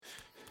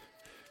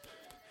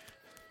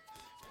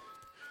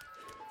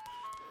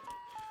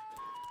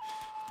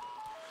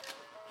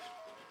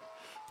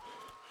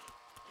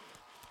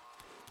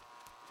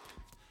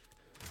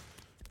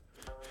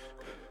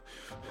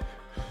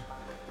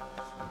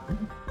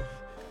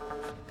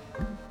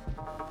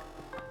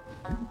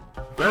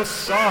The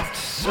Soft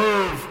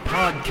Serve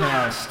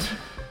Podcast.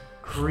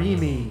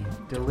 Creamy,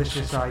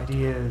 delicious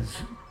ideas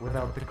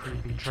without the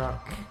creepy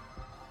truck.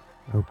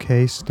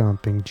 Okay,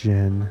 Stomping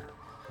Jen.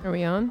 Are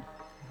we on?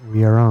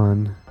 We are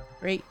on.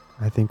 Great.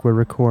 I think we're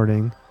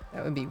recording.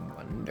 That would be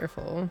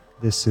wonderful.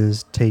 This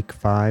is take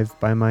 5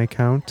 by my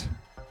count.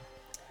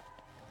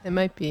 It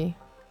might be.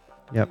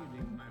 Yep.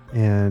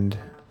 And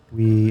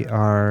we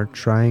are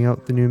trying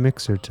out the new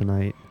mixer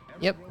tonight.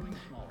 Yep.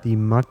 The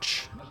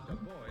much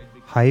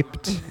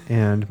hyped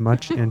and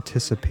much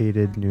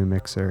anticipated new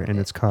mixer, and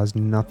it's caused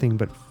nothing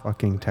but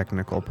fucking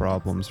technical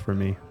problems for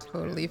me.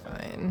 Totally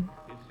fine.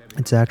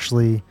 It's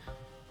actually,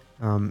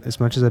 as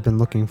much as I've been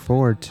looking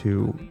forward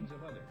to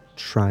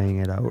trying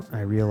it out,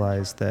 I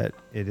realized that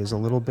it is a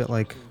little bit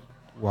like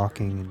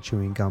walking and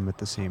chewing gum at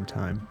the same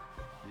time.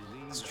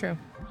 It's true.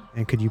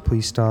 And could you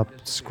please stop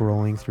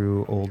scrolling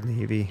through Old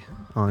Navy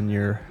on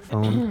your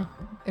phone?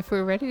 If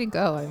we're ready to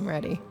go, I'm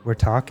ready. We're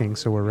talking,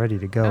 so we're ready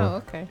to go. Oh,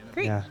 okay.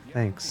 Great. Yeah,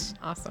 thanks.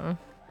 Awesome.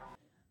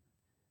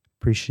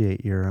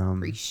 Appreciate your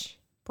Preach.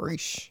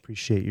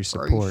 appreciate your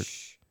support.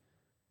 Preach.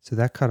 So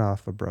that cut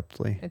off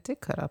abruptly. It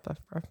did cut up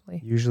abruptly.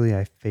 Usually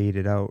I fade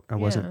it out. I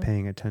wasn't Yeah.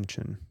 paying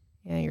attention.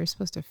 Yeah, you're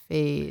supposed to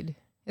fade.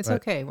 It's But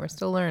okay. We're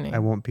still learning. I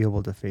won't be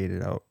able to fade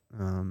it out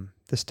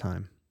this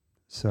time.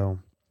 So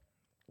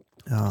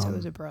So it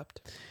was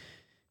abrupt.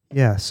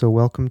 yeah, so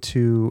welcome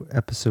to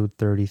episode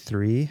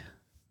 33.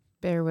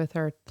 Bear with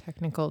our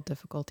technical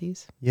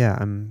difficulties. Yeah,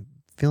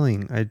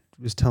 I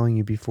was telling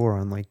you before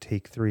on like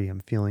take 3, I'm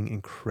feeling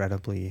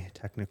incredibly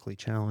technically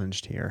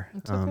challenged here.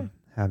 It's okay.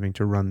 Having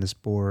to run this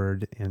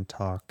board and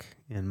talk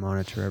and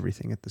monitor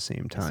everything at the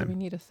same So we time.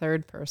 need a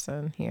third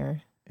person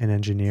here An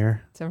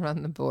engineer. to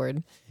run the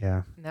board.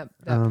 Yeah. And that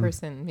Um,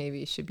 person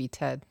maybe should be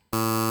Ted.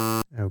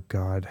 Oh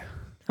God.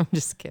 I'm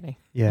just kidding.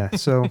 Yeah.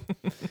 So,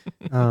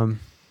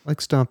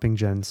 like Stomping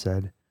Jen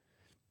said,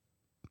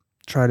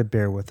 try to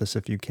bear with us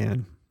if you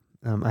can.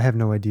 I have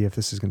no idea if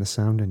this is going to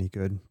sound any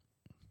good.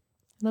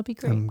 It'll be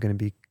great. I'm going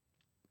to be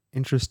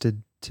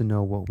interested to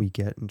know what we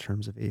get in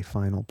terms of a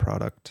final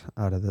product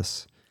out of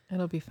this.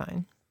 It'll be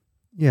fine.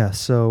 Yeah.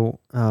 So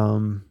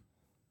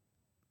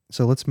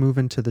let's move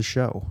into the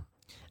show.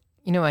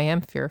 You know, I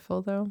am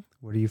fearful, though,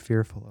 What are you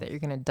fearful that of? you're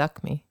going to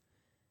duck me.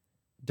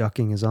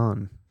 Ducking is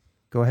on.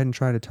 Go ahead and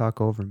try to talk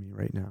over me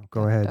right now.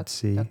 Go Duck, ahead. duck,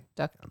 See,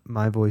 Duck,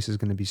 my voice is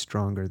going to be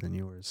stronger than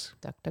yours.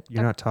 duck, duck,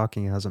 You're not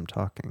talking as I'm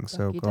talking,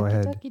 so ducky, go ducky,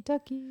 ahead. Ducky,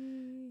 ducky.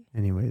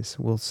 Anyways,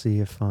 we'll see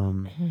if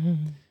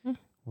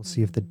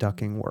the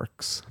ducking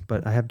works.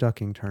 But I have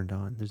ducking turned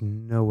on. There's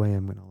no way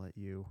I'm going to let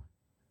you.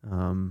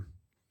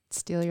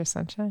 Steal your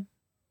sunshine?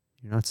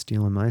 You're not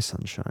stealing my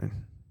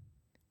sunshine.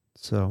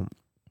 So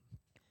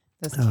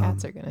Those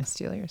cats are going to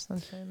steal your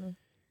sunshine, though.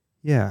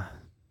 yeah.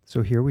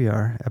 So here we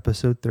are,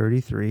 episode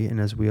 33, and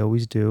as we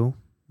always do,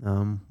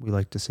 we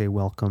like to say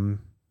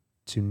welcome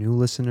to new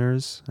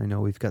listeners. I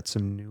know we've got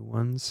some new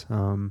ones.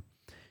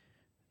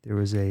 There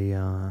was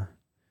a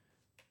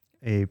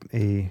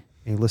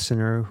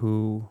listener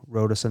who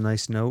wrote us a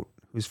nice note,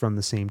 who's from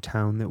the same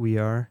town that we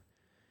are,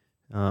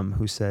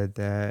 who said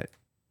that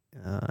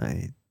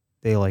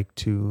they like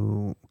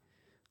to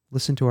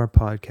listen to our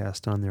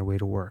podcast on their way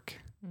to work,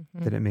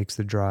 that it makes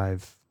the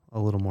drive a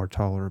little more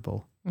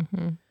tolerable.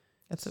 Mm-hmm.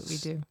 That's what we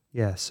do.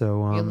 Yeah,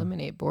 so We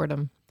eliminate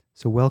boredom.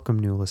 so welcome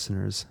new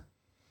listeners.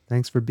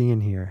 Thanks for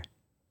being here.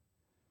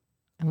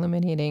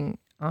 Eliminating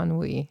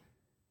ennui.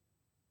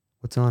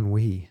 What's on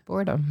we?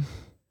 Boredom.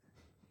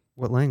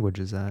 What language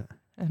is that?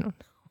 I don't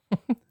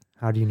know.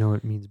 How do you know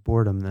it means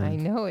boredom then? I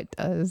know it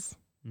does.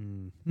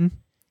 Mm-hmm.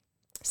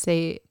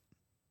 Say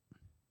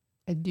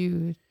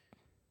adieu.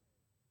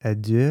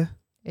 Adieu.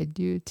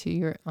 Adieu to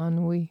your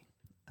ennui.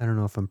 I don't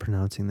know if I'm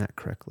pronouncing that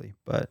correctly,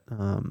 but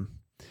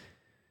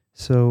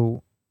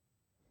so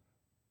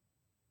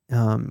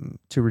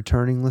to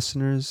returning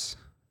listeners,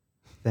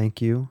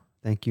 thank you.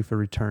 Thank you for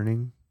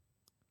returning.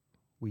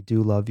 We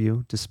do love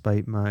you,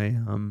 despite my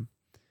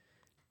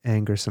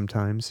anger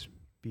sometimes.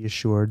 Be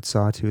assured,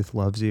 Sawtooth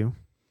loves you.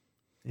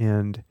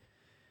 And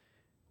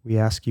we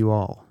ask you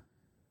all,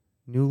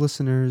 new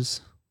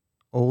listeners,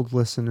 old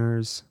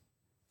listeners,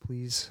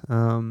 please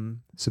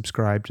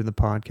subscribe to the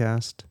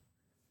podcast.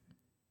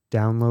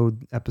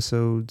 Download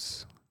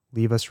episodes.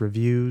 Leave us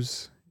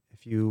reviews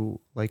if you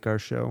like our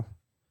show.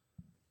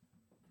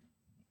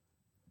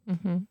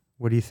 Mm-hmm.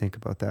 What do you think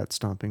about that,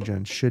 Stomping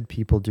Jen? Should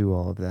people do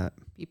all of that?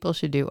 People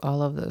should do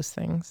all of those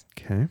things.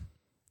 Okay.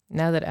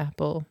 Now that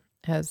Apple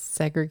has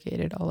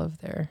segregated all of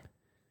their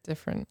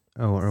different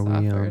Oh,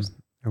 softwares.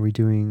 are we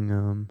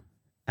doing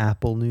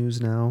Apple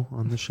news now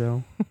on the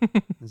show?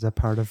 Is that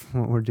part of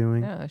what we're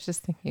doing? No, I was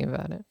just thinking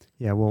about it.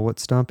 Yeah, well, what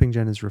Stomping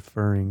Jen is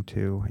referring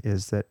to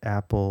is that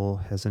Apple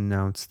has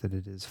announced that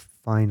it is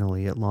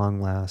finally, at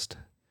long last,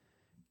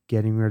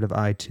 getting rid of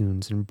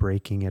iTunes and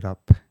breaking it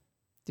up.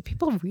 Do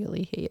people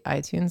really hate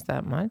iTunes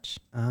that much?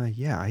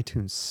 Yeah,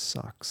 iTunes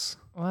sucks.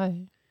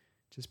 Why?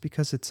 Just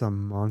because it's a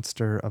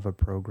monster of a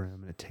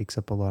program and it takes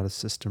up a lot of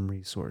system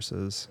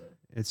resources.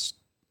 It's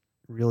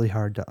really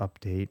hard to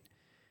update.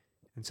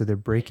 And so they're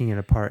breaking it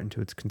apart into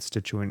its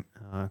constituent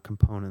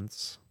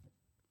components.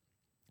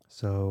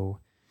 So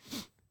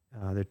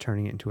they're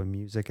turning it into a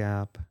music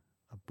app,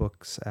 a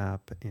books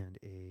app, and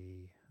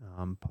a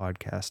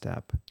podcast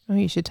app. Oh,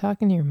 you should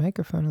talk into your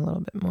microphone a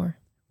little bit more.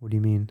 What do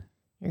you mean?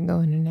 You're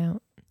going in and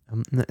out.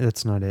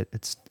 That's not it.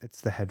 It's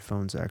the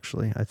headphones,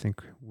 actually. I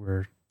think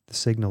the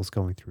signal's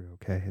going through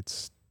okay.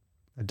 It's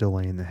a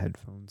delay in the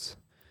headphones.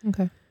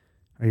 Okay.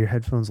 Are your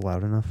headphones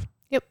loud enough?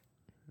 Yep.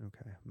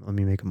 Okay. Let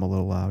me make them a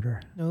little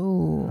louder.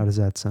 No. How does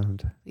that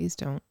sound? Please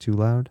don't. Too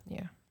loud?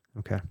 Yeah.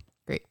 Okay.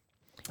 Great.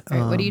 All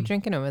right. What are you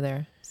drinking over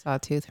there?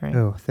 Sawtooth, right?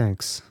 Oh,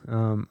 thanks.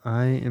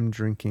 I am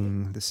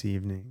drinking this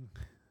evening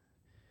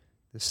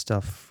this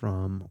stuff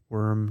from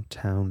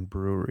Wormtown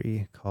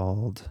Brewery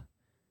called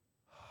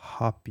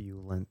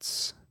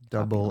Hopulence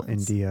Double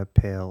Hopulence. India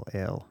Pale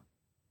Ale.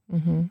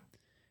 Mm-hmm.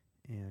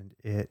 And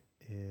it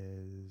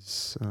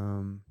is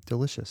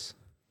delicious.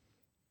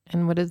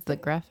 And what is the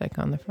graphic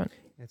on the front?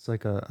 It's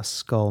like a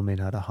skull made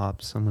out of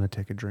hops. I'm going to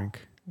take a drink.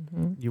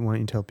 Mm-hmm. You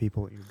want to tell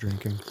people what you're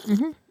drinking?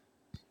 Mm-hmm.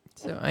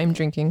 So I'm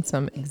drinking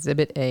some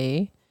Exhibit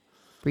A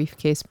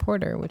briefcase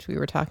porter, which we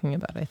were talking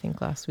about, I think,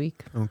 last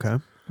week, Okay.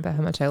 about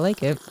how much I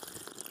like it.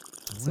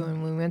 So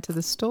when we went to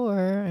the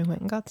store, I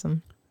went and got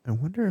some. I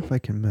wonder if I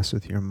can mess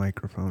with your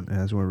microphone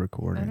as we're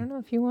recording. I don't know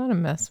if you want to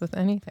mess with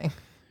anything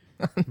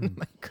on the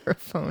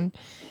microphone.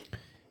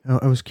 Oh,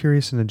 I was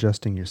curious in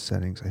adjusting your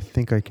settings. I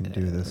think I can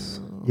do this.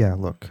 Yeah,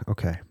 look.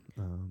 Okay.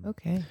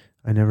 Okay.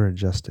 I never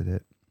adjusted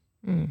it.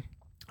 Mm.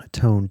 A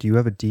tone. Do you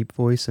have a deep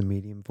voice, a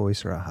medium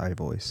voice, or a high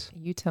voice?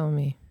 You tell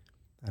me.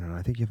 I don't know.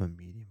 I think you have a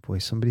medium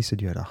voice. Somebody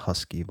said you had a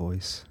husky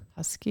voice.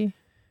 Husky?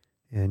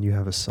 And you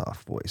have a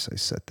soft voice. I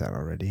set that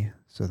already.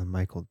 So the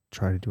mic will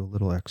try to do a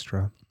little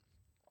extra.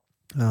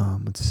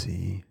 Let's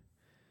see.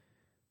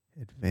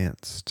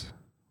 Advanced.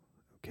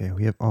 Okay,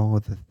 we have all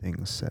of the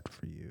things set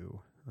for you.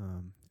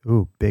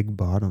 Big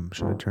bottom.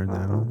 Should I turn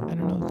that on? I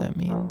don't know what that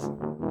means.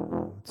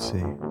 Let's see.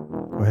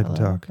 Go ahead and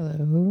talk.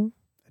 Hello?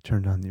 I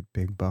turned on your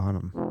big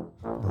bottom.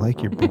 I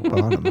like your big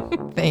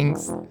bottom.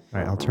 Thanks. All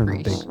right, I'll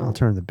turn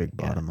the big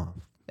bottom off.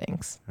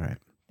 Thanks. All right.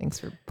 Thanks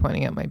for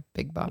pointing out my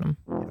big bottom.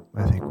 Yep,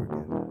 I think we're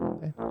good.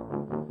 Okay.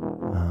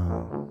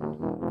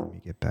 Let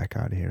me get back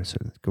out of here. So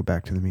let's go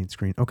back to the main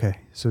screen. Okay,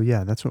 so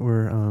yeah, that's what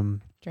we're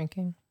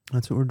Drinking.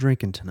 That's what we're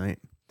drinking tonight.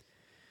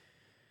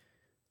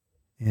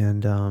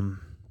 And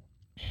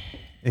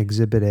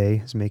Exhibit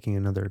A is making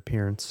another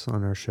appearance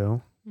on our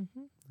show.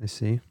 Mm-hmm. I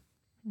see.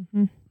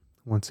 Mm-hmm.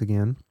 Once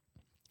again.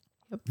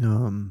 Yep.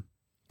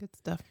 Good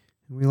stuff.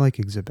 We like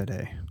Exhibit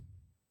A,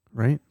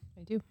 right?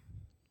 I do.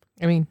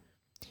 I mean,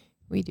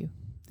 we do.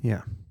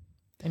 Yeah.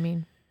 I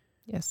mean,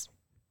 yes.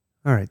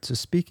 All right. So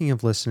speaking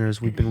of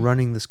listeners, we've been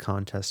running this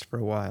contest for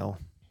a while.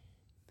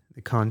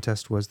 The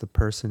contest was the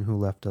person who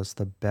left us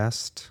the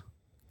best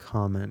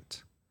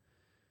comment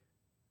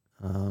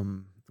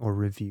or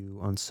review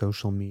on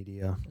social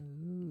media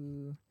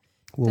Ooh.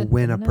 will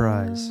win a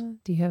prize.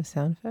 Do you have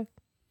sound effect?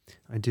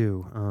 I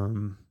do.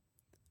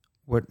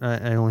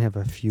 I only have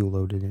a few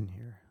loaded in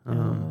here.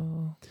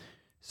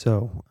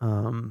 So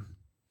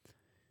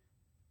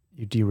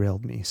you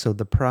derailed me. So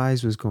the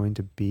prize was going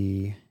to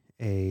be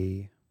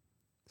a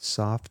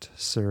soft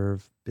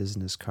serve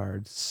business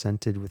card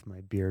scented with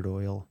my beard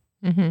oil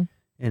Mm-hmm.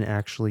 and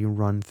actually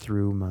run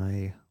through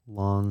my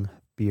long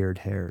beard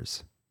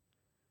hairs.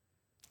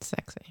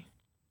 Sexy.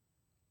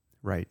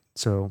 Right.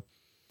 So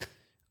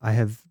I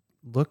have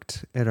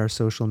looked at our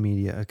social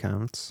media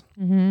accounts.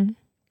 Mm-hmm.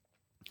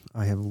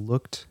 I have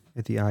looked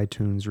at the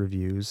iTunes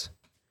reviews.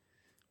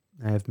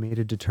 I have made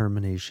a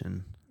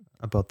determination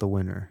about the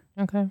winner.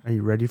 Okay. Are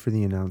you ready for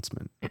the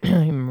announcement?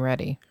 I'm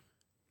ready.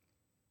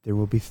 There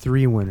will be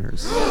 3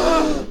 winners,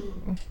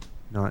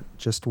 not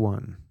just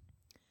one.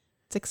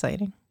 It's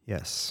exciting.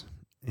 Yes.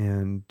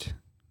 And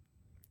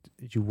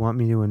you want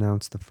me to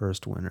announce the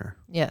first winner?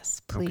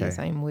 Yes, please.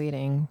 Okay. I'm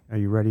waiting. Are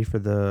you ready for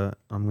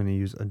I'm going to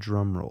use a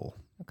drum roll.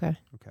 Okay.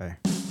 Okay.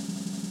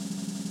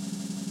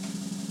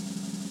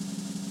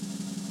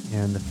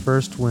 And the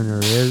first winner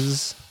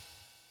is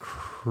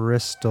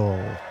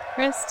Crystal.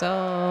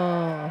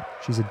 Crystal.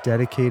 She's a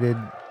dedicated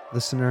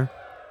listener.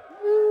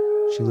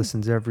 Woo. She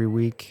listens every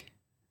week.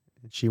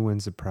 And she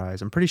wins the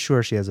prize. I'm pretty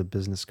sure she has a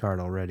business card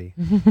already.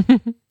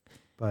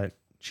 But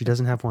she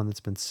doesn't have one that's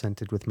been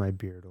scented with my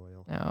beard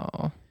oil.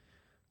 Oh.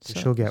 So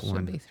she'll get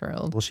one. She'll be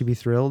thrilled. Will she be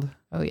thrilled?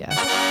 Oh, yes.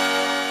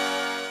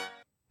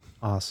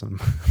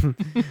 Awesome.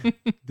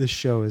 This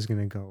show is going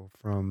to go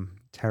from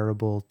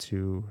terrible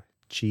to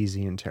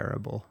cheesy and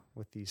terrible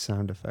with these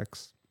sound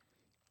effects.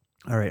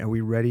 All right. Are we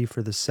ready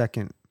for the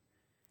second?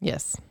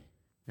 Yes.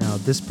 Now,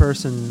 this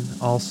person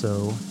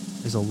also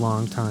is a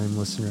longtime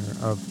listener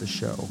of the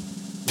show.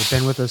 They've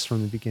been with us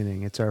from the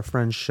beginning. It's our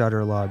friend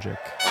Shutter Logic.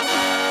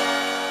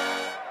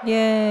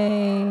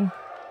 Yay.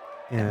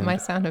 And My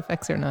sound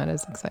effects are not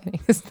as exciting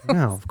as those.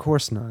 no, of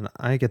course not.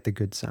 I get the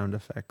good sound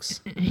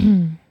effects.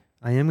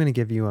 I am going to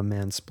give you a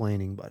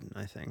mansplaining button,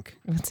 I think.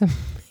 What's a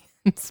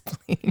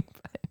mansplaining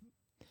button?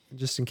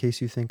 Just in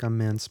case you think I'm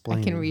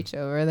mansplaining. I can reach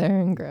over there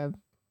and grab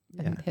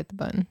and hit the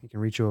button. You can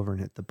reach over and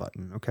hit the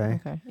button, okay?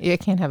 Okay. Yeah, I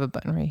can't have a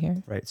button right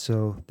here. Right,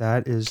 so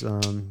that is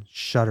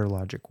Shutter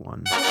Logic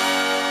 1.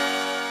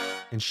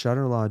 And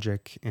Shutter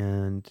Logic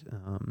and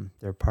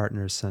their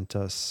partners sent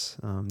us,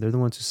 they're the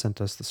ones who sent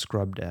us the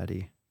Scrub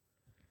Daddy.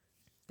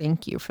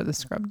 Thank you for the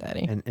Scrub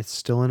Daddy. And it's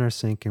still in our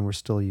sink and we're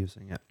still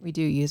using it. We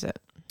do use it.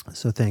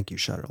 So thank you,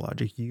 Shutter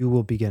Logic. You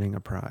will be getting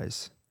a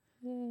prize.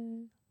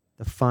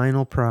 The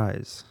final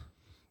prize.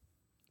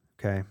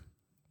 Okay.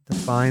 The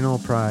final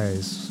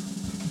prize.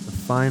 The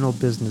final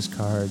business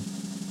card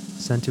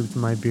sent with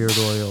my beard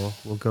oil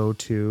will go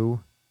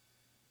to...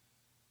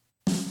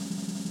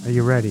 Are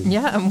you ready?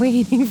 Yeah, I'm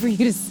waiting for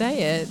you to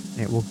say it.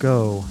 It will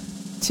go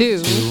to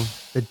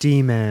the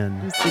D-Man.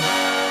 Who's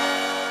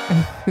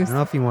I don't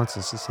know if he wants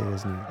us to say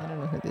his name. I don't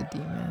know who the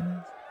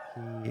D-Man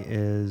is. He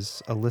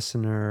is a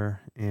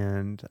listener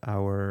and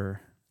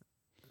our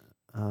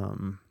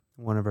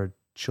one of our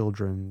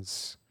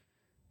children's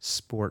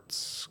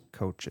sports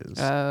coaches.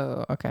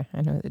 Oh, okay.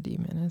 I know who the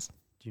D-Man is.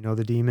 Do you know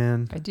the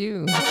D-Man? I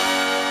do.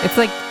 It's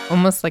like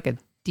almost like a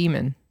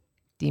demon.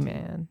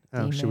 D-Man. Oh,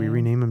 D-Man. should we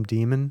rename him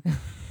Demon?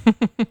 All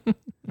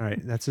right,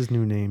 that's his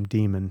new name,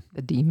 Demon.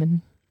 The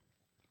Demon.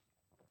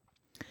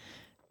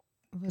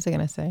 What was I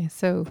going to say?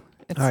 So,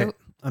 it's All right.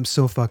 I'm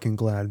so fucking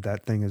glad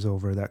that thing is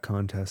over, that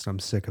contest. I'm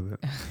sick of it.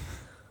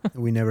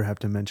 We never have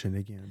to mention it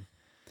again.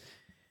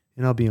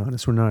 And I'll be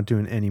honest, we're not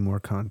doing any more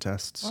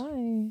contests.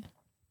 Why?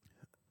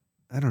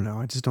 I don't know.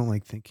 I just don't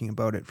like thinking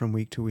about it from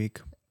week to week.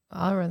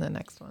 I'll run the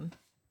next one.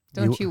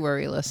 Don't you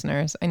worry,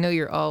 listeners. I know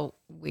you're all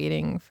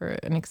waiting for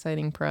an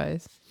exciting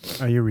prize.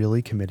 Are you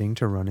really committing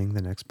to running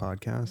the next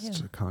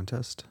podcast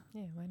contest?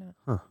 Yeah, why not?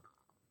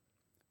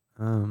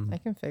 Huh. I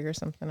can figure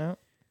something out.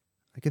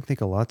 I can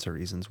think of lots of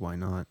reasons why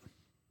not.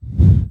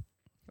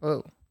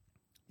 Whoa.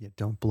 Yeah,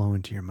 don't blow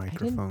into your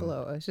microphone. I didn't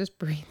blow. I was just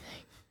breathing.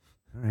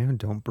 All right,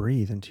 don't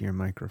breathe into your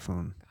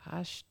microphone.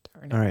 Gosh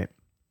darn it.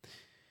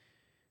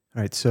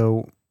 All right,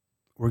 so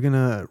we're going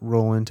to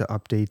roll into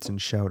updates and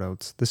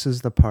shout-outs. This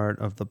is the part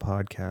of the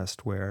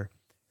podcast where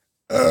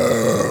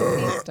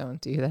Please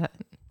don't do that.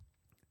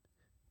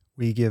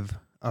 we give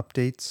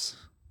updates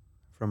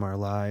from our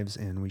lives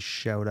and we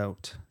shout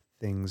out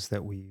things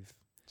that we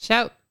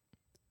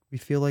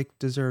feel like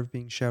deserve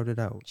being shouted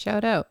out.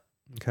 Shout out.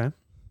 Okay?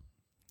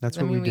 That's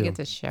Does that what we mean do. we get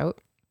to shout?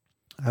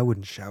 I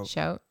wouldn't shout.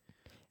 Shout.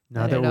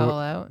 Now Let that it we're all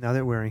out. Now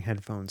that we're wearing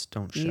headphones,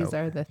 don't shout. These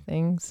are the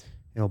things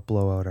It'll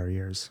blow out our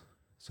ears.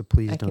 So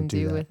please I don't can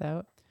do that.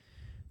 without.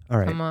 All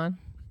right. Come on.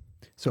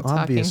 So I'm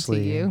obviously,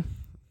 talking to you.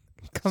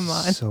 Come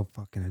on. So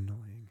fucking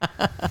annoying.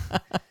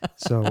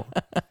 So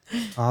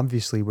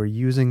obviously, we're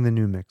using the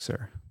new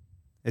mixer.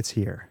 It's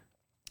here.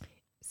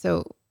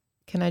 So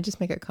can I just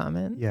make a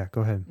comment? Yeah,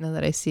 go ahead. Now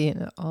that I see it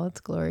in all its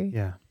glory.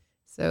 Yeah.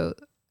 So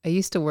I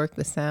used to work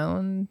the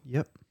sound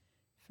Yep.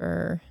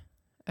 for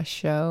a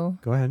show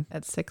Go ahead.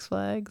 at Six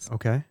Flags.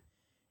 Okay.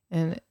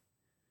 And it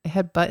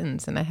had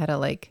buttons and I had to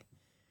like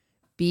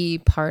be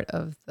part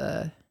of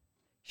the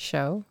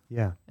show.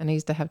 Yeah. And I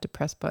used to have to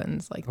press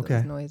buttons like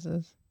those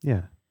noises.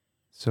 Yeah.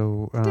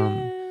 So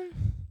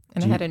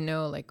and I had to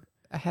know like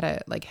I had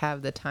to like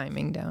have the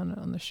timing down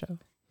on the show.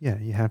 yeah,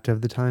 you have to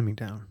have the timing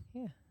down.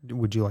 Yeah.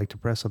 Would you like to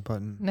press a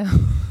button? No.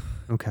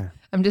 Okay.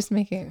 I'm just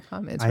making a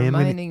comment. It's I am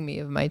reminding me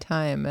of my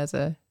time as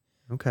a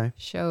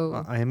show.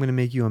 Well, I am going to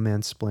make you a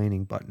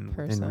mansplaining button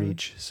Person. in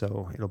reach,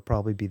 so it'll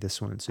probably be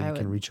this one, so you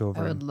can reach over.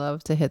 I would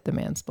love to hit the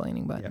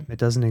mansplaining button. Yeah, it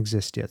doesn't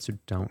exist yet, so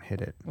don't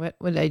hit it. What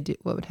would I do?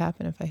 What would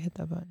happen if I hit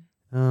that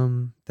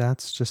button?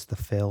 That's just the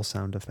fail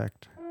sound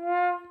effect.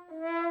 Yeah.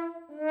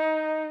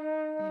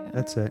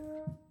 That's it.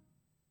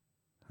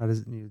 How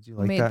does it? Do you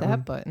like made that that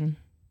one? button?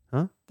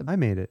 Huh? I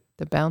made it.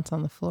 The bounce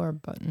on the floor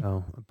button.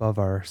 Oh, above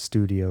our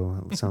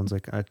studio, it sounds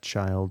like a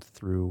child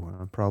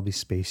threw, probably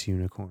Space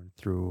Unicorn,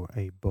 threw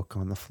a book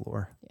on the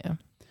floor. Yeah.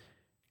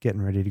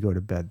 Getting ready to go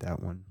to bed,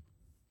 that one.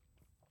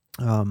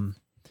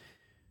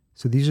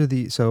 So these are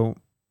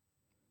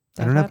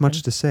I don't have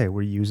much to say.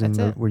 We're using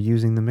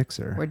the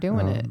mixer. We're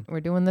doing it. We're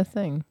doing the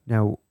thing.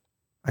 Now,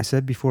 I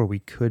said before we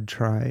could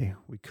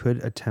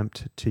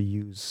attempt to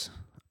use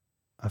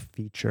a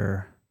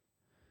feature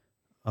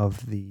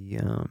of the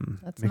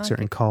mixer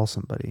and call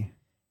somebody.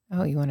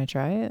 Oh, you want to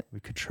try it?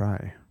 We could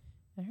try.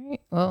 All right.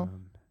 Well,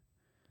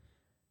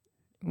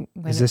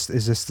 is this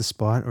the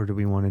spot, or do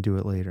we want to do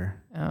it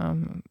later?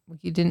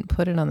 You didn't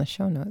put it on the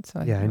show notes, so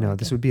I know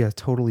this would be a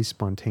totally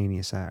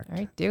spontaneous act. All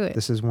right, do it.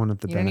 This is one of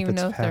the you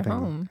benefits of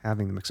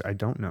having the mixer. I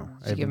don't know.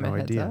 Did you give no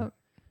idea. Heads up?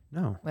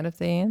 No. What if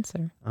they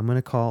answer? I'm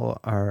gonna call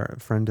our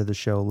friend of the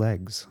show,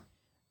 Legs.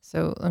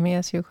 So let me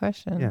ask you a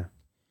question. Yeah.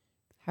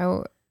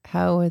 How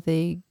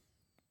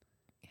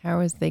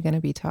is they going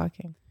to be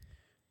talking?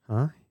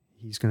 Huh?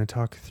 He's going to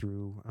talk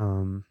through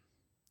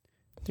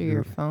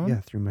your phone?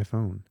 Yeah, through my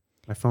phone.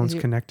 My phone's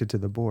connected to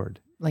the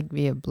board. Like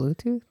via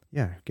Bluetooth?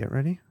 Yeah, get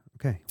ready.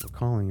 Okay, we're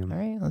calling him. All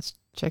right, let's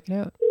check it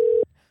out.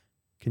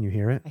 Can you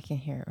hear it? I can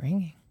hear it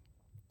ringing.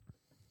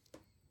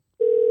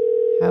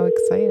 How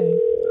exciting.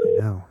 I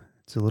know.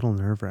 It's a little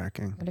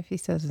nerve-wracking. What if he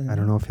says no? I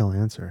don't know if he'll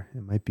answer.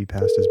 It might be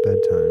past his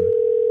bedtime.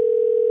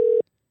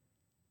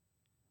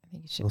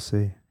 think you should. We'll see.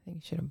 I think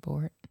you should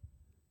abort.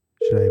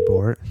 Should I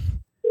abort?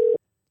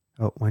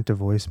 Oh, it went to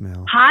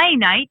voicemail. Hi,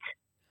 Knight.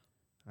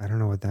 I don't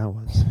know what that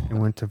was. It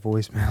went to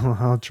voicemail.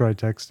 I'll try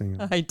texting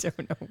him. I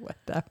don't know what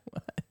that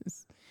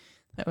was.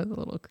 That was a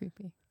little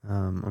creepy.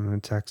 I'm going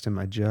to text him.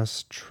 I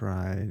just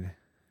tried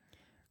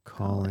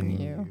calling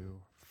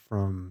you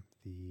from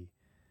the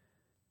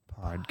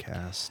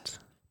podcast.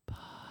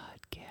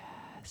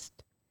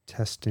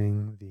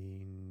 Testing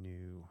the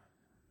new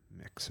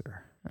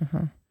mixer.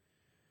 Uh-huh.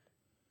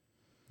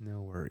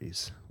 No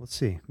worries. Let's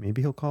see.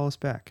 Maybe he'll call us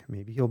back.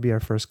 Maybe he'll be our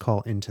first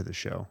call into the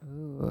show.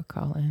 Ooh, a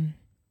call in.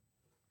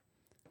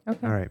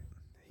 Okay. All right.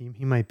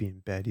 He might be in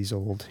bed. He's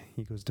old.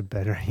 He goes to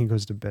bed.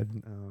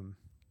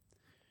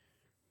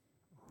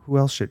 Who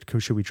else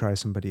should we try?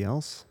 Somebody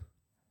else?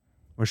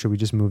 Or should we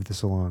just move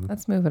this along?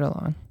 Let's move it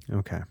along.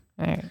 Okay.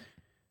 All right.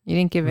 You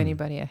didn't give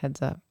anybody a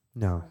heads up.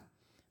 No.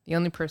 The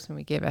only person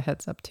we gave a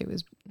heads up to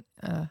is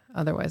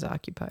otherwise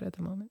occupied at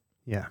the moment.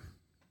 Yeah.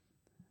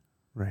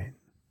 Right.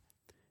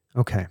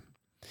 Okay.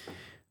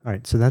 All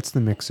right. So that's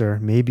the mixer.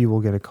 Maybe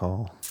we'll get a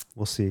call.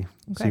 We'll see.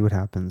 Okay. See what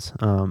happens.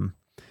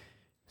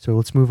 So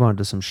let's move on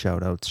to some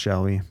shout outs,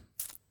 shall we?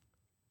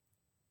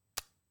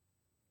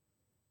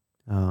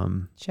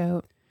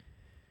 Shout.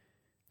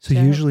 So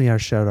usually our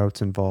shout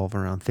outs involve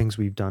around things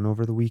we've done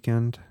over the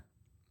weekend.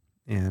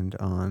 And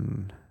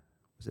on,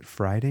 was it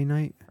Friday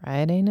night?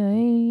 Friday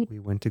night. We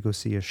went to go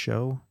see a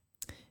show.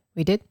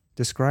 We did.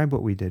 Describe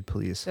what we did,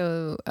 please.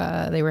 So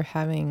they were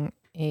having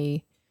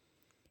a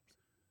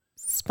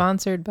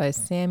sponsored by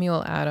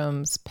Samuel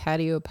Adams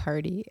patio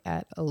party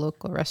at a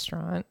local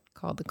restaurant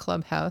called the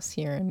Clubhouse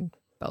here in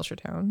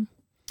Belchertown.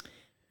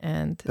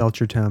 And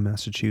Belchertown,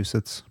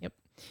 Massachusetts. Yep.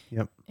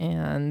 Yep.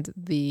 And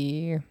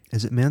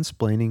Is it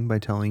mansplaining by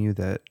telling you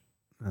that,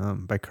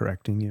 by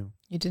correcting you?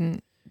 You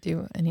didn't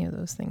do any of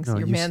those things. No,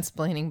 You're you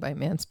mansplaining by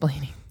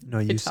mansplaining. No,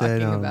 you You're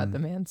said talking about the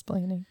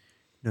mansplaining.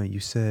 No,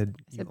 you said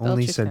said you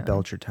only said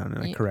Belchertown. Belchertown,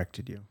 and I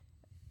corrected you.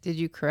 Did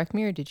you correct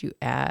me or did you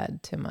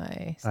add to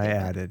my statement? I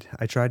added.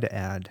 I tried to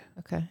add.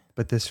 Okay.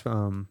 But this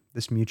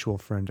mutual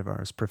friend of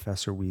ours,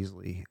 Professor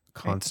Weasley,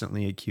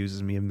 constantly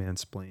accuses me of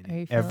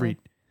mansplaining.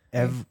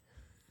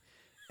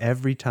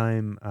 Every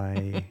time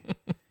I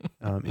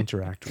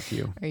interact with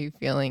you. Are you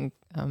feeling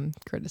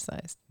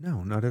criticized?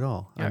 No, not at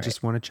all. I All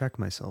just want to check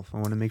myself. I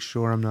want to make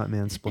sure I'm not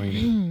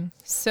mansplaining.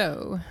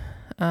 So,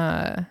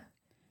 at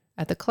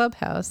the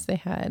Clubhouse, they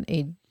had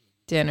a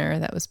dinner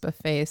that was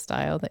buffet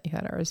style that you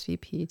had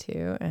RSVP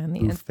to, and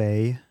the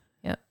Buffet.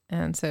 Yeah,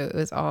 and so it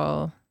was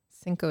all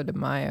Cinco de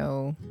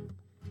Mayo.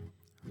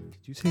 Did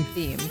you say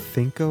theme.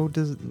 Cinco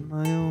de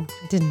Mayo?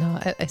 I did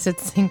not. I said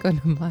Cinco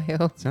de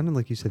Mayo. It sounded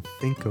like you said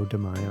Cinco de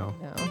Mayo.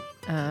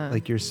 No.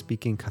 Like you're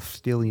speaking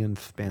Castilian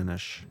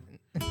Spanish.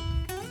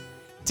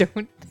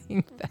 Don't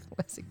think that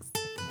was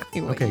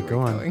exactly what you were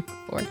going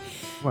for.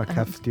 What,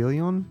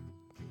 Castilian?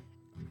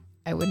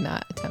 I would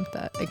not attempt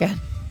that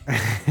again.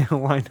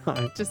 Why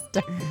not? Just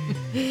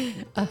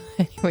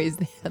anyways,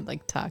 they had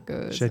like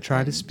tacos. Should I try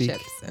to and speak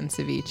chips and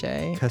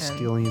ceviche?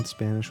 Castilian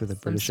Spanish with a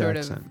some British sort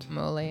accent? of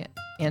mole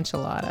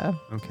enchilada.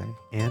 Okay.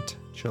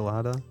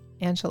 Enchilada?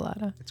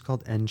 Enchilada. It's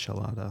called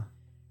enchilada.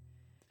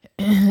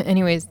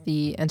 Anyways,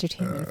 the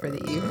entertainment for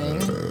the evening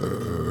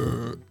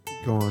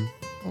Go on.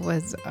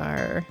 was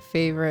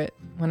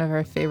one of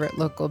our favorite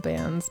local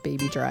bands,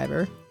 Baby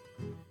Driver.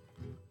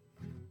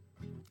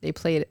 They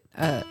played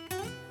an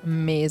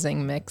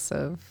amazing mix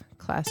of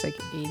classic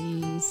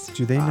 80s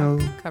Do they know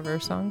cover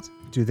songs.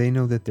 Do they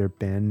know that their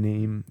band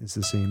name is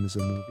the same as a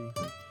movie?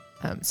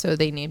 So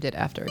they named it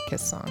after a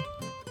Kiss song,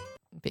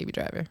 Baby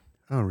Driver.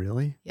 Oh,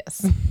 really?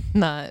 Yes,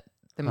 not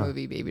the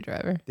movie Baby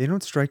Driver. They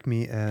don't strike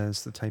me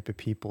as the type of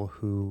people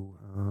who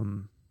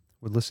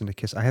would listen to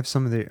Kiss. I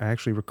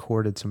actually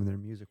recorded some of their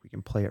music. We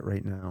can play it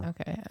right now.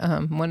 Okay.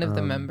 One of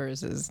the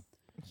members is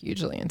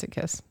hugely into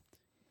Kiss.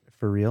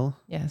 For real?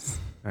 Yes.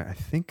 I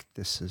think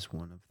this is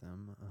one of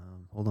them.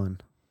 Hold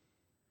on.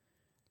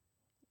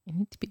 You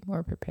need to be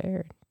more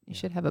prepared. You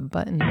should have a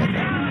button with it.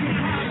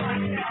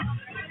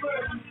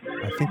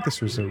 I think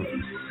this was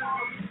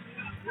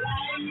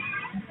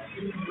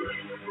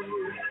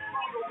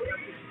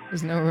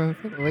There's no room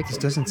for the This wicked.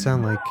 doesn't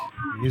sound like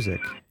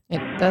music. It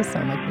does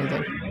sound like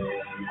music.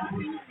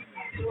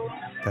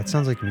 That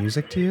sounds like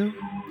music to you?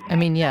 I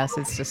mean, yes,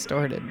 it's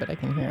distorted, but I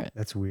can hear it.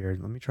 That's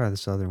weird. Let me try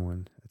this other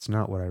one. It's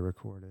not what I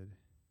recorded.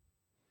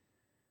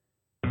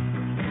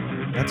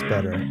 That's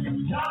better.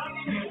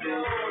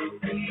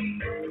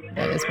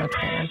 That is much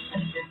better.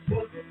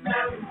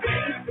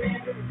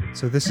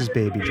 So this is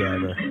Baby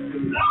Driver.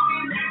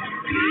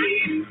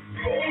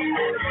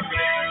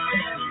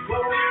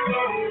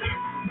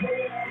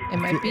 It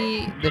might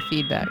be the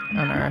feedback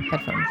on our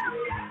headphones.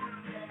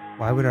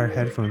 Why would our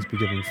headphones be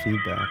giving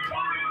feedback?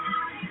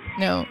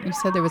 No, you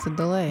said there was a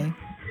delay.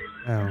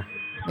 Oh.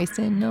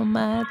 Wasting all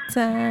my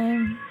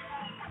time.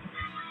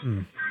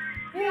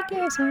 I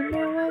guess I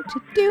know what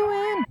you're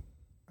doing.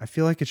 I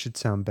feel like it should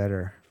sound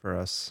better for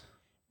us.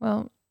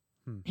 Well,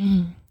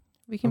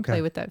 we can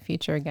play with that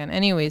feature again.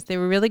 Anyways, they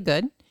were really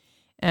good.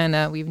 And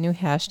we have a new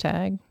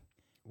hashtag,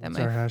 What's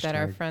our hashtag? That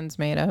our friends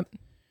made up.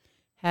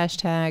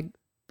 Hashtag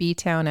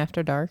B-Town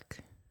After Dark.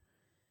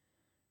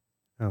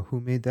 Oh,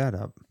 who made that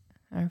up?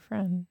 Our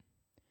friend.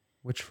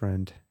 Which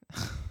friend?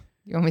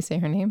 You want me to say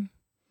her name?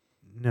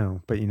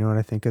 No, but you know what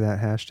I think of that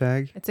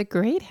hashtag? It's a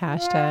great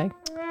hashtag.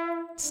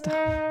 Stop.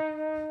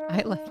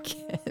 I like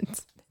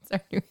it. It's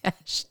our new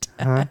hashtag.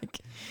 Huh?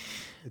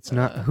 It's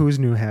not. Whose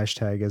new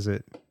hashtag is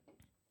it?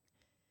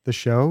 The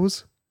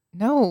show's?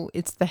 No,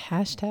 it's the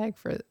hashtag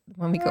for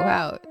when we go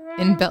out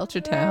in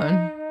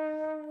Belchertown.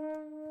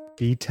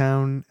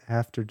 B-Town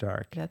After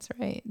Dark. That's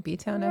right.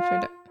 B-Town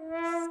After Dark.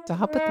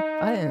 Stop with the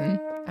button.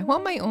 I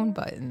want my own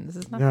button. This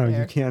is not No,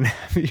 fair. you can't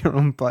have your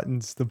own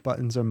buttons. The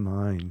buttons are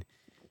mine.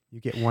 You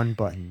get one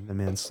button, the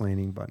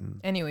mansplaining button.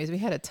 Anyways, we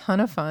had a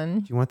ton of fun.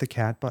 Do you want the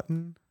cat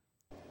button?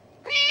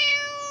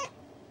 You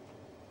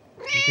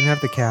can have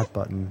the cat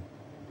button.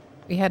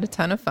 We had a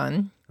ton of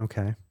fun.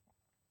 Okay.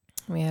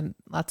 We had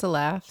lots of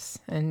laughs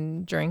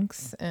and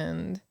drinks,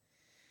 and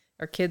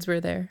our kids were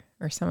there,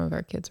 or some of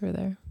our kids were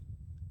there.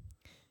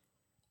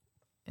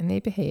 And they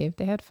behaved.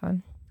 They had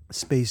fun.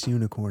 Space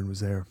Unicorn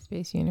was there.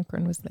 Space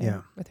Unicorn was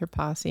there with her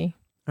posse.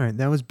 All right,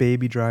 that was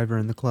Baby Driver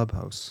in the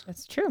clubhouse.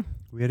 That's true.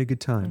 We had a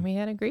good time. And we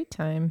had a great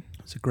time.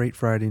 It's a great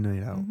Friday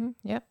night out. Mm-hmm.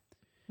 Yep.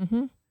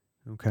 Mm-hmm.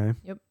 Okay.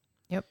 Yep.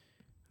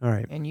 All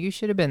right. And you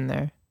should have been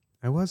there.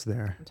 I was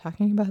there. I'm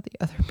talking about the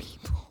other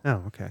people.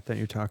 Oh, okay. I thought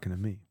you were talking to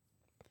me.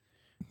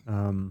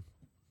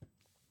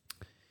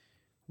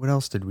 What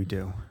else did we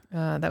do?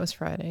 That was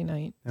Friday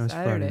night. That was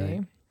Saturday. Friday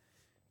night.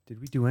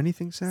 Did we do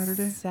anything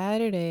Saturday?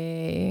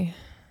 Saturday,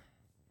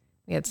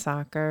 we had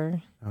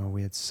soccer. Oh,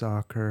 we had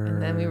soccer.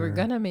 And then we were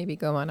going to maybe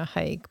go on a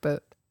hike,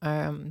 but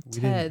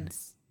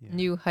Ted's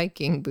new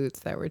hiking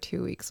boots that were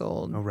 2 weeks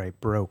old. Oh, right.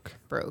 Broke.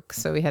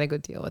 So we had to go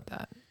deal with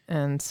that.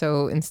 And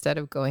so instead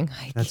of going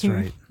hiking, That's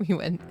right. we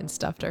went and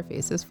stuffed our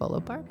faces full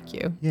of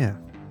barbecue. Yeah.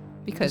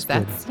 Because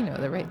that's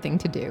the right thing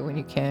to do. When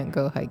you can't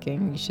go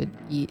hiking, you should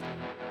eat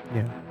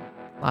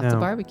lots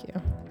of barbecue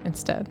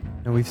instead.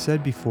 Now, we've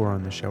said before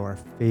on the show, our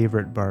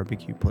favorite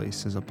barbecue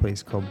place is a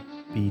place called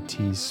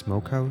BT's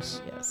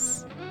Smokehouse.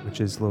 Yes.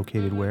 Which is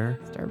located where?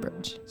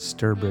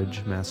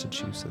 Sturbridge,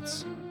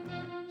 Massachusetts.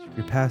 So if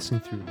you're passing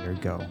through there,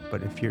 go.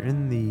 But if you're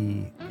in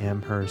the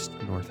Amherst,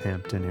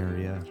 Northampton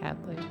area,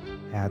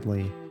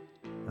 Hadley,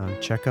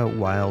 check out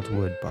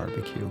Wildwood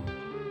Barbecue.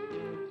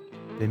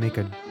 They make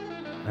a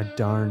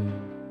darn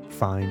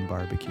fine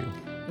barbecue.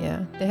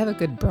 Yeah, they have a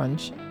good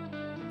brunch.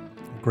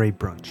 Great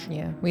brunch.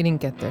 Yeah, we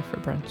didn't get there for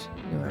brunch.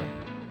 We were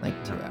like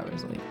 2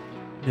 hours late.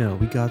 No,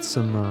 we got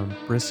some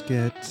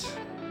brisket,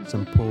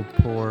 some pulled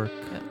pork.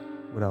 Yeah.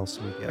 What else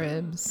did we get?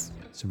 Ribs.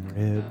 Some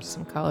ribs.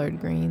 Some collard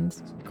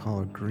greens.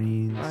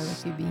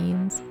 Barbecue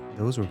beans.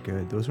 Those were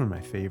good. Those were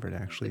my favorite,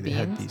 actually. They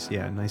had these,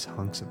 nice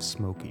hunks of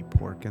smoky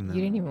pork in them.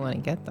 You didn't even want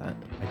to get that.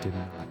 I did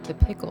not. The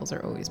pickles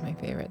are always my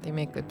favorite. They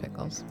make good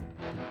pickles.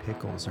 The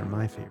pickles are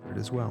my favorite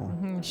as well.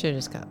 Mm-hmm. You should have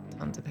just got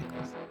tons of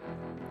pickles.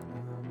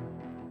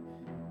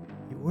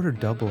 You ordered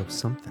double of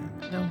something.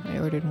 No, I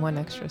ordered one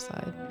extra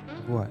side.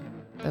 Of what?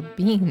 The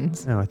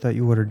beans. No, I thought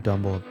you ordered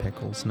double of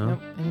pickles, no?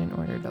 Nope, I didn't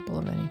order double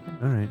of anything.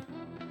 All right.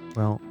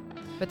 Well.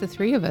 But the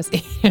three of us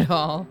ate it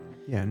all.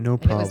 Yeah, no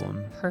problem.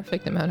 It was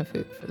perfect amount of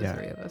food for the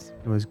three of us.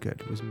 It was good.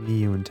 It was me,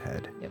 you, and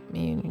Ted. Yep,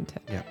 me and you and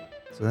Ted. Yep.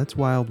 So that's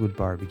Wildwood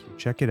Barbecue.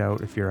 Check it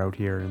out if you're out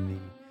here in the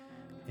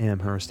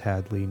Amherst,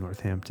 Hadley,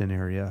 Northampton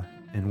area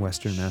in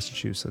Western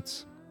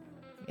Massachusetts.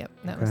 Yep,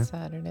 that was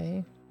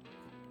Saturday.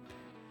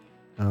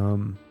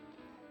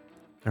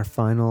 Our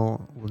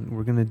final,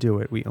 we're going to do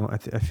it.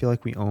 I feel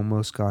like we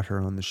almost got her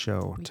on the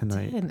show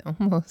tonight. We did,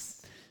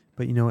 almost.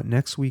 But you know what?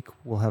 Next week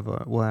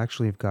we'll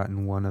actually have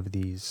gotten one of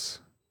these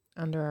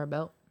under our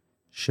belt.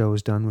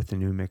 Shows done with the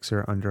new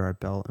mixer under our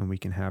belt, and we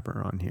can have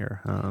her on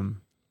here.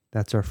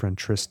 That's our friend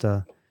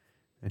Trista,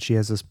 and she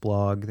has this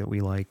blog that we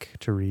like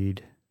to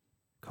read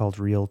called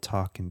Real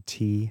Talk and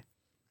Tea.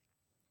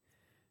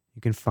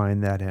 You can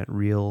find that at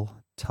Real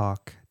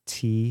Talk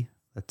Tea.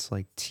 That's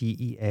like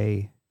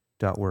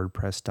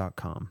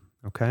TEA.wordpress.com.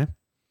 Okay?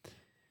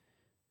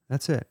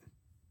 That's it.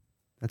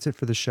 That's it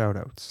for the shout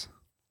outs.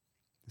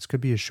 This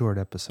could be a short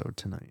episode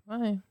tonight. Why?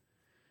 What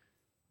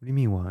do you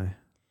mean, why?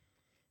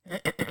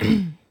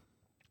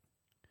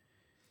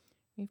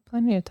 We have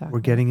plenty to talk about. We're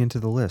getting into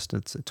the list.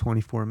 It's at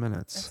 24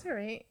 minutes. That's all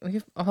right. We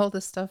have all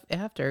this stuff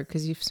after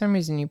because for some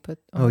reason you put...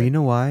 you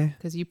know why?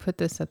 Because you put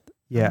this at...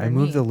 I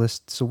moved the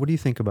list. So what do you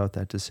think about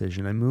that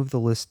decision? I moved the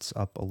lists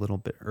up a little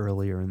bit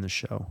earlier in the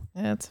show.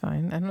 Yeah, that's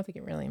fine. I don't think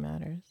it really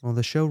matters. Well,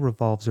 the show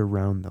revolves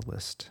around the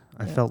list.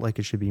 I felt like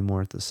it should be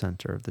more at the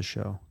center of the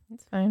show.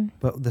 It's fine.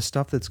 But the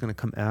stuff that's going to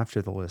come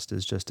after the list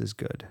is just as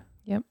good.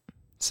 Yep.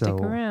 So,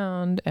 stick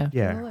around after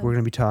the list. We're going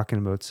to be talking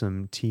about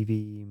some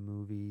TV,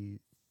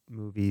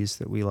 movies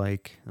that we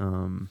like,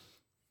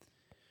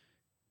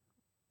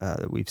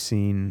 that we've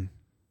seen.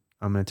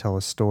 I'm going to tell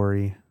a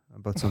story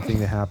about something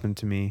that happened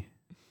to me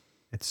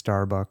at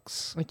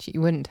Starbucks. Which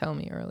you wouldn't tell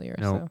me earlier,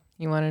 so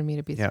you wanted me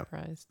to be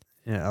surprised.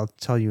 Yeah, I'll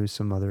tell you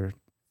some other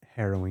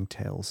harrowing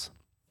tales.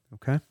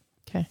 Okay?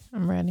 Okay,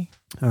 I'm ready.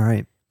 All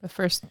right. But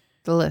first,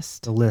 The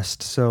list. The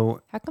list.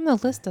 So How come the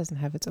list doesn't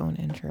have its own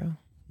intro?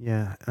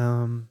 yeah,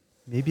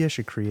 maybe I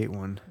should create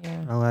one.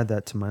 Yeah. I'll add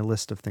that to my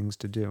list of things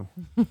to do.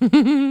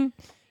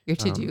 Your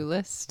to-do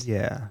list.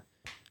 Yeah.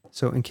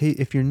 So in case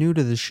if you're new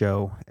to the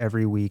show,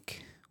 every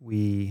week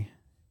we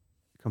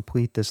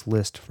complete this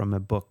list from a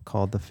book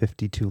called The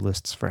 52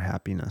 Lists for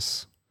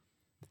Happiness.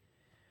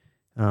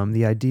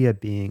 The idea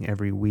being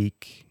every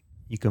week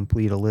you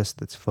complete a list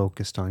that's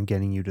focused on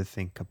getting you to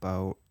think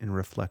about and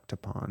reflect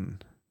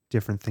upon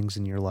different things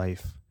in your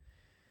life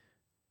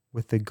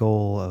with the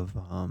goal of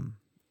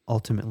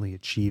ultimately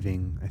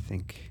achieving, I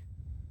think,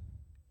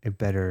 a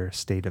better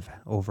state of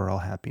overall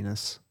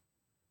happiness.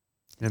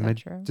 Am I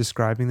True?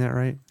 describing that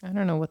right? I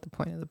don't know what the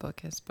point of the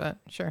book is, but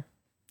sure.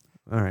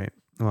 All right.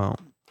 Well,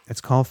 it's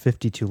called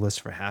 52 Lists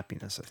for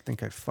Happiness. I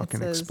think I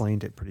fucking says-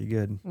 explained it pretty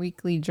good.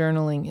 Weekly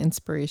journaling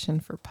inspiration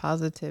for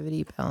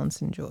positivity,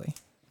 balance, and joy.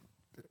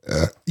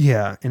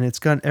 Yeah, and it's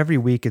got every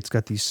week it's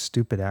got these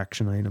stupid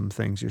action item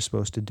things you're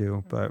supposed to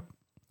do, but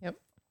Yep.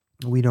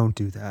 we don't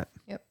do that.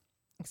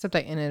 Except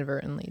I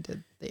inadvertently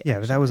did the Yeah,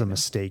 but that action was a item.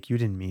 mistake. You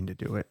didn't mean to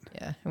do it.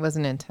 Yeah, it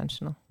wasn't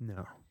intentional.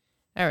 No.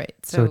 All right.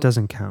 So it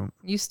doesn't count.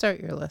 You start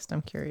your list.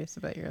 I'm curious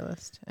about your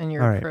list and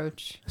your All right.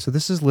 approach. So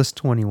this is list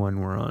 21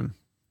 we're on.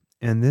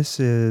 And this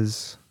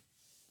is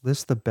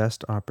list the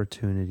best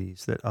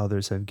opportunities that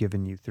others have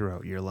given you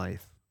throughout your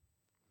life.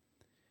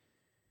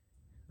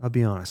 I'll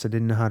be honest, I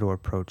didn't know how to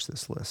approach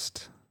this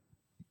list.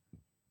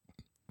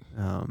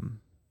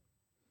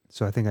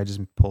 So I think I just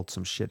pulled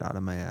some shit out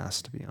of my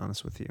ass, to be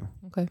honest with you.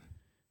 Okay.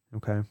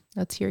 Okay.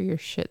 Let's hear your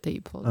shit that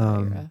you pulled out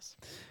of your ass.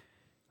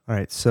 All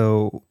right.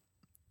 So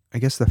I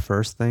guess the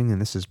first thing, and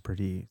this is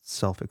pretty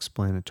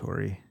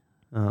self-explanatory,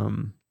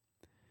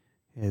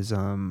 is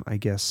I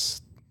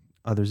guess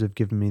others have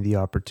given me the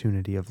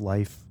opportunity of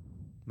life.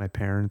 My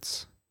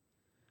parents.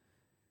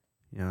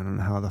 I don't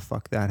know how the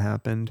fuck that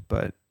happened,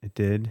 but it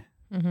did.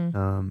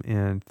 Mm-hmm.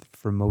 And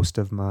for most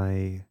of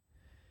my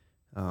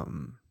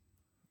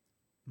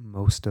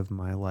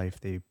life,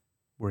 they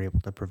were able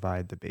to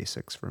provide the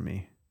basics for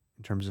me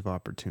in terms of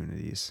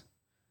opportunities.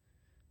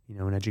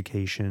 An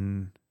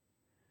education,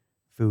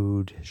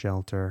 food,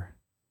 shelter.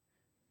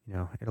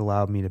 It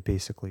allowed me to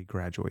basically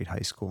graduate high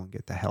school and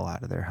get the hell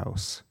out of their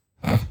house.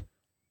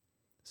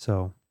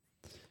 So,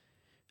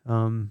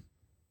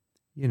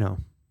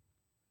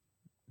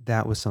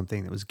 that was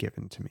something that was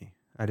given to me.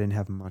 I didn't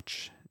have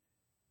much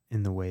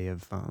in the way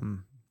of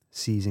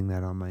seizing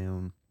that on my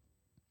own.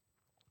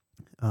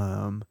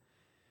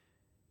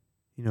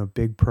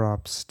 Big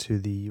props to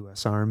the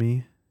U.S.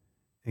 Army.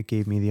 It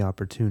gave me the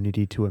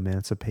opportunity to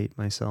emancipate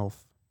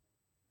myself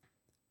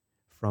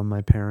from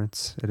my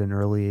parents at an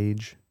early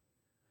age.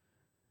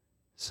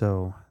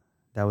 So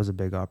that was a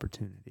big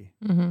opportunity.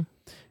 Mm-hmm.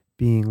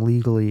 Being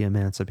legally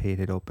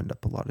emancipated opened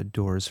up a lot of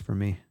doors for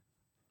me.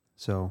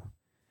 So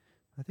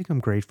I think I'm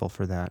grateful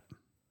for that.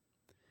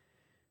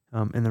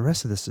 And the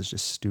rest of this is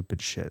just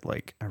stupid shit.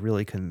 Like, I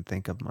really couldn't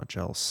think of much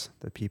else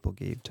that people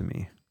gave to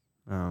me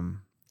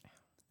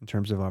in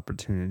terms of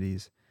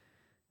opportunities.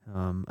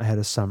 I had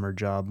a summer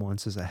job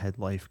once as a head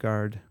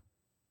lifeguard.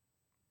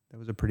 That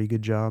was a pretty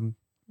good job.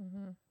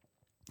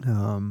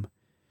 Mm-hmm.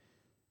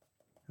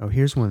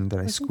 Here's one that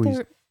I Wasn't squeezed.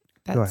 there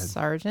Go that ahead.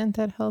 sergeant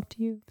that helped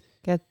you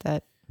get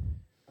that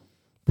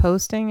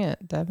posting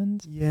at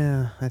Devon's?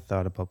 Yeah, I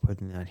thought about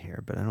putting that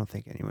here, but I don't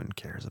think anyone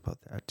cares about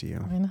that, do you?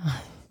 Why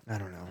not? I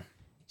don't know.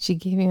 She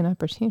gave you an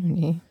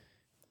opportunity.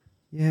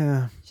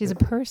 Yeah. She's a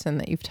person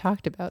that you've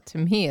talked about, to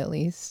me at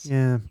least.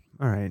 Yeah.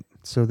 All right.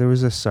 So there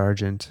was a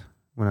sergeant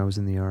when I was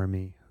in the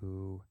Army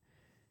who,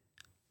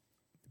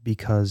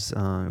 because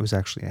it was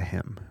actually a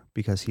him,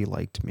 because he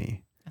liked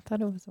me. I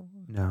thought it was a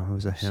woman. No, it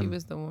was a him. She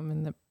was the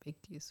woman that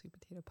baked you sweet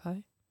potato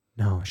pie?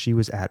 No, she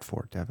was at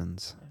Fort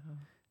Devens.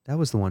 That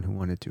was the one who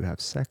wanted to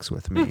have sex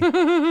with me.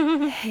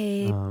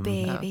 Hey,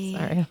 baby. Oh,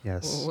 sorry.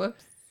 Yes.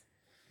 Whoops.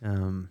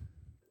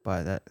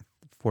 But that,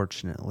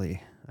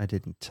 fortunately, I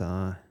didn't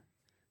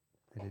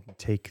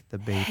take the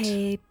bait.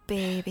 Hey, So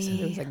there was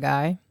baby. a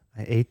guy.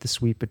 I ate the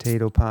sweet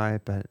potato pie,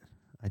 but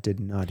I did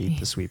not eat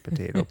the sweet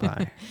potato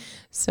pie.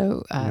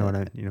 So You know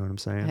what I'm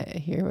saying? I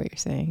hear what you're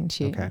saying.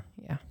 She, Okay.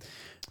 Yeah.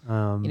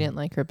 You didn't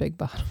like her big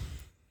bottom.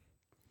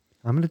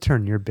 I'm going to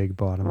turn your big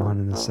bottom on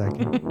in a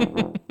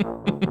second.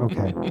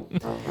 Okay.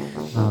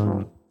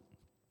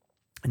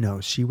 No,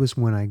 she was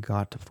when I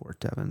got to Fort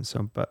Devens.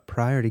 So, but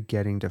prior to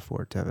getting to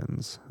Fort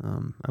Devens,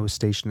 I was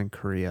stationed in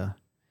Korea.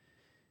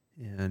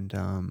 And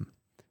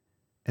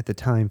at the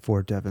time,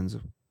 Fort Devens,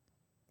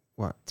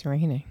 It's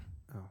raining.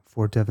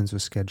 Fort Devens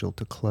was scheduled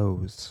to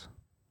close.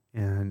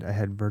 And I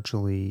had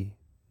virtually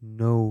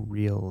no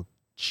real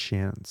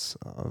chance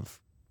of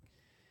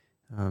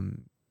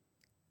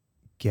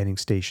getting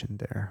stationed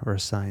there or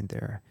assigned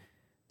there.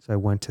 So I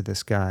went to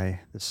this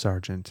guy, the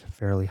sergeant,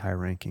 fairly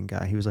high-ranking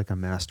guy. He was like a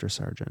master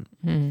sergeant.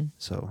 Mm.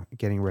 So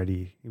getting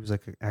ready, he was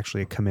like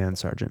actually a command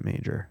sergeant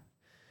major,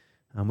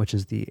 which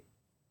is the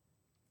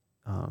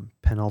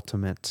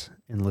penultimate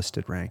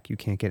enlisted rank. You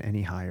can't get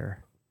any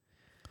higher.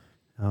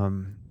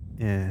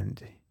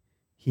 And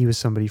he was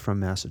somebody from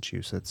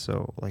Massachusetts,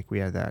 so like we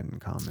had that in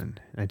common.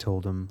 And I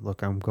told him,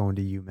 look, I'm going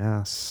to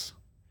UMass.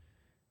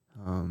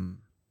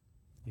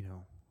 You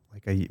know,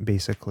 like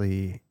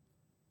basically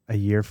a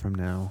year from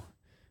now.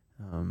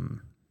 You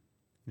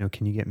know,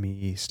 can you get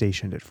me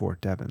stationed at Fort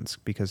Devens?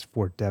 Because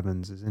Fort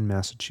Devens is in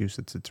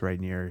Massachusetts. It's right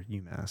near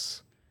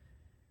UMass.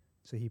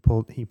 So he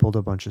pulled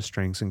a bunch of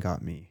strings and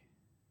got me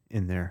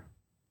in there.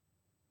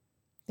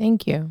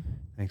 Thank you,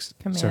 Thanks.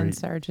 Command Sorry.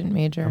 Sergeant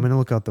Major. I'm going to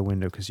look out the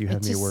window because you have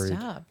It me just worried.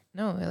 stopped.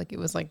 No, like it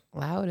was like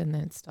loud and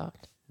then it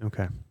stopped.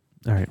 Okay.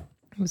 All right.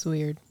 It was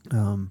weird.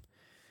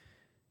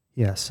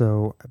 Yeah,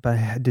 so, but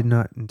I did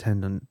not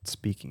intend on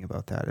speaking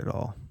about that at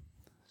all.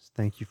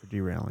 Thank you for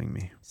derailing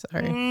me.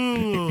 Sorry.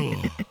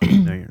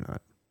 No, you're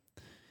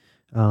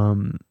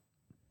not.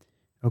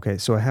 Okay,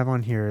 so I have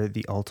on here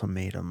the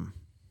ultimatum.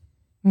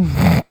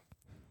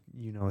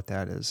 You know what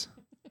that is,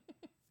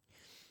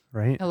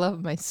 right? I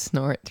love my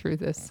snort through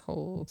this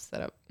whole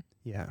setup.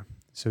 Yeah.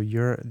 So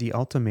the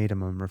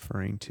ultimatum I'm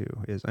referring to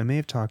is, I may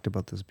have talked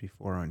about this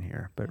before on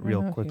here, but I don't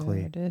real know if you quickly,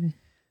 ever did.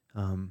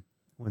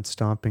 when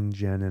Stomping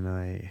Jen and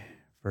I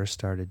first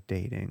started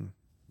dating,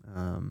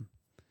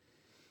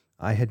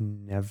 I had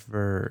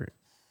never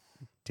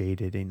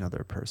dated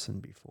another person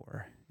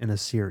before in a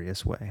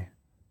serious way.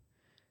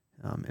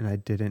 And I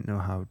didn't know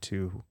how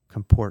to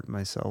comport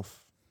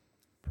myself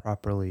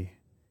properly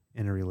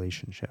in a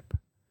relationship.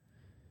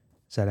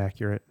 Is that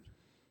accurate?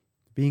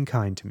 Being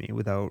kind to me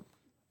without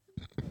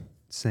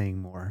saying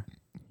more.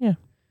 Yeah.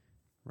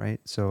 Right?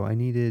 So I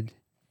needed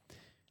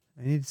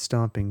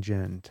Stomping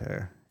Jen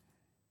to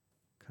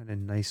kind of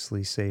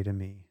nicely say to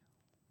me,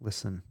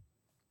 listen,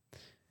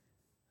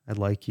 I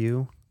like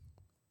you.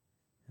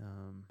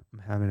 I'm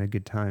having a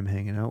good time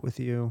hanging out with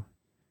you,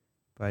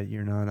 but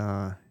you're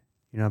not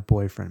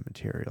boyfriend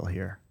material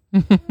here.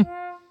 You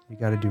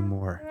got to do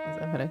more. Is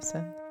that what I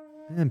said?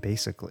 And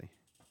basically,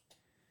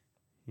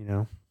 you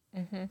know.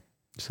 Mm-hmm.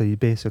 So you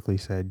basically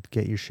said,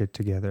 get your shit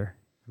together.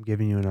 I'm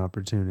giving you an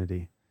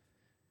opportunity.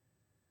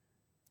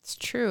 It's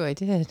true. I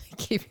did. I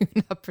gave you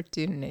an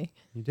opportunity.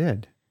 You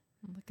did.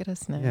 Look at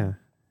us now. Yeah.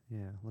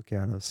 Yeah. Look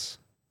at us.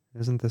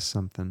 Isn't this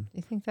something? Do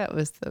you think that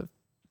was the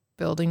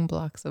building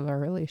blocks of our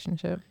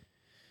relationship?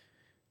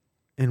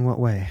 In what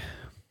way?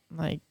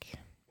 Like,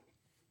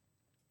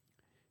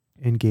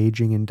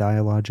 Engaging in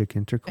dialogic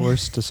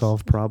intercourse to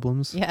solve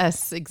problems?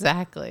 yes,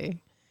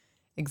 exactly.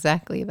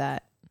 Exactly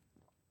that.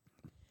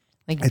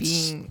 Like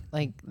It's being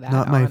like that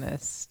not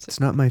honest. It's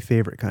not my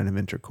favorite kind of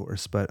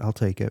intercourse, but I'll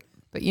take it.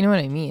 But you know what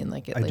I mean?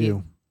 Like it I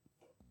do.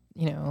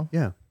 you know,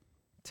 Yeah.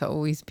 to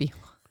always be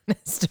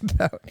honest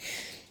about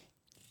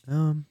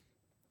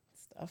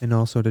stuff. And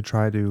also to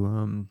try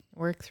to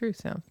Work through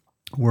some.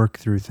 work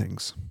through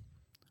things.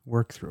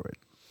 Work through it.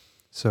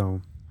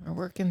 So We're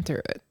working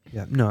through it.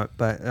 yeah, no,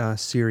 but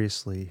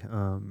seriously,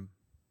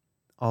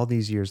 all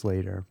these years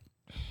later,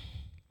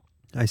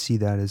 I see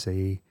that as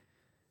a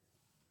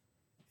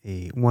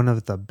one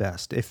of the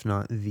best, if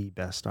not the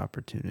best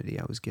opportunity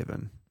I was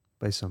given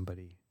by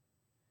somebody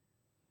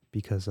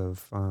because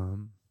of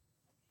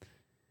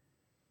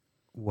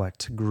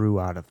what grew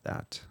out of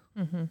that.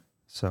 Mm-hmm.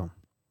 So,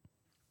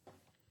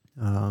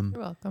 You're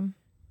welcome.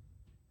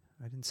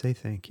 I didn't say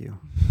thank you.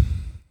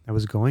 I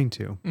was going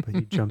to, but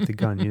you jumped the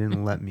gun. You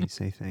didn't let me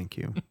say thank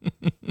you.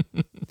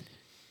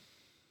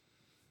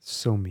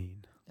 So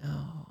mean.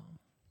 Oh.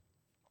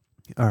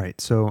 All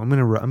right, so I'm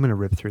gonna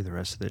rip through the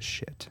rest of this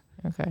shit.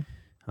 Okay.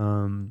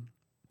 You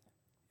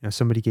know,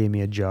 somebody gave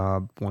me a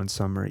job one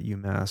summer at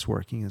UMass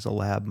working as a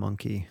lab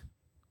monkey,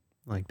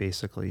 like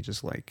basically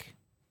just like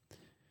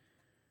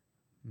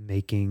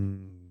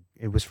making.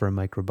 It was for a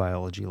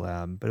microbiology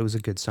lab, but it was a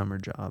good summer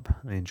job.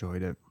 I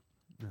enjoyed it.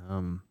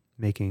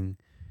 Making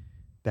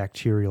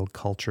bacterial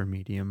culture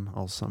medium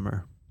all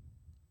summer.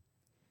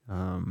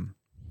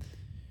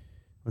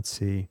 Let's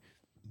see.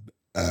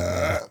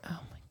 Oh my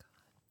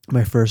God.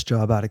 My first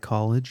job out of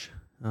college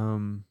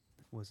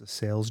was a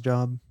sales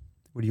job.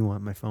 What do you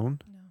want? My phone?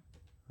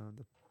 No.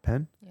 The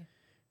pen? Yeah.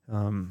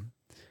 And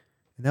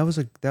that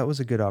was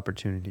a good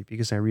opportunity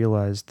because I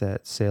realized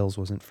that sales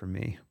wasn't for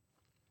me.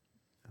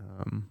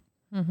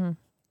 Mm-hmm.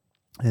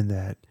 And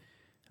that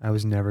I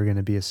was never going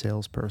to be a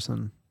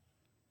salesperson.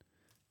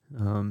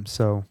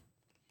 So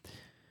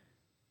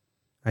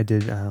I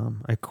did.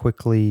 I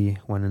quickly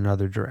went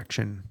another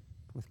direction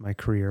with my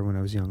career when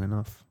I was young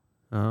enough.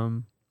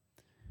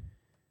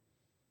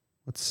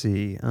 Let's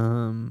see.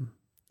 I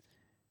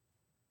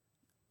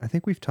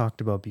think we've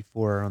talked about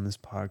before on this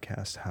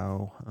podcast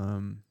how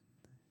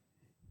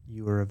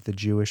you are of the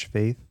Jewish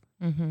faith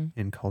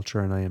and culture,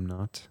 and I am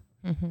not.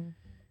 Mm-hmm.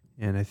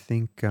 And I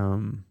think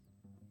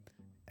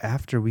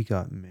after we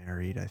got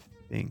married, I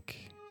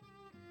think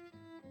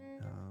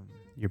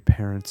your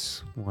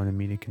parents wanted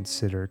me to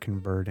consider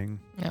converting.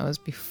 That was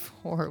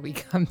before we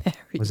got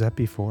married. Was that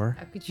before?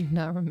 How could you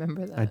not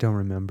remember that? I don't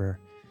remember.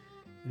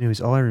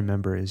 Anyways, all I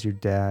remember is your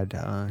dad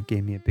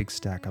gave me a big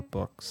stack of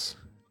books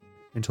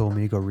and told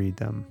me to go read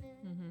them.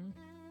 Mm-hmm.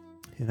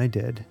 And I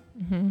did.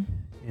 Mm-hmm.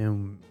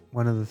 And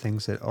one of the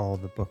things that all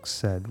the books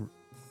said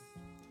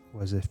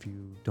was if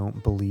you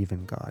don't believe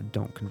in God,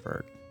 don't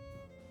convert.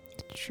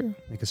 It's true.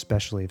 Like,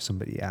 especially if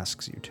somebody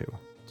asks you to.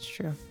 It's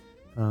true.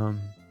 And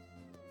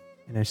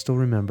I still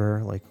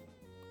remember, like,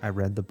 I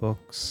read the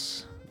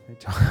books.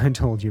 I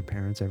told your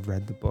parents I've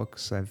read the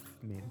books. I've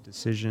made a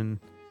decision.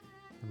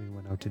 And we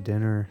went out to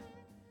dinner.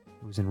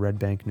 It was in Red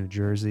Bank, New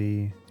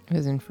Jersey. It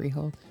was in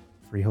Freehold.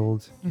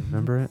 Freehold. You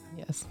remember it?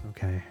 Yes.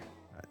 Okay.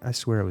 I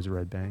swear it was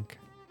Red Bank.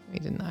 We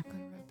did not go to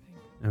Red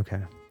Bank.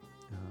 Okay.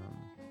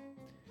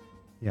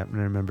 Yeah, and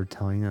I remember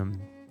telling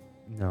them,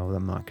 no,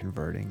 I'm not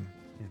converting,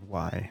 and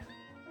why.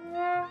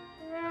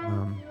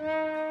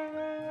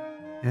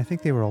 And I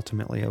think they were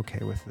ultimately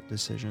okay with the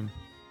decision.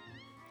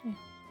 Yeah.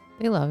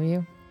 They love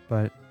you.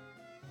 But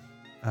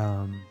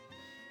I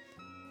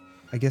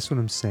guess what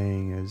I'm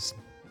saying is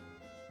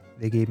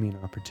they gave me an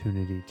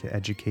opportunity to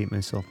educate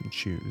myself and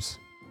choose.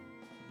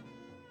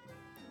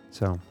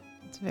 So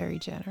It's very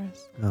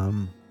generous.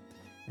 and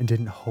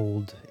didn't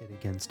hold it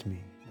against me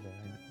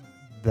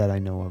that I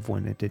know of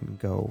when it didn't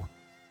go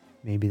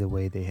maybe the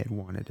way they had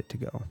wanted it to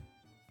go.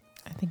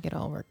 I think it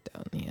all worked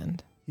out in the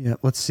end. Yeah,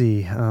 let's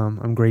see.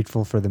 I'm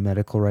grateful for the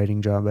medical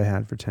writing job I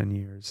had for 10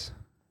 years.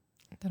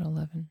 That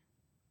 11.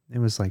 It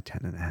was like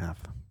 10 and a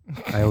half.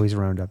 I always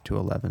round up to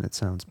 11. It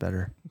sounds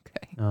better.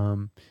 Okay.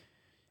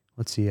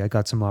 Let's see. I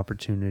got some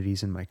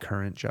opportunities in my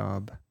current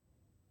job.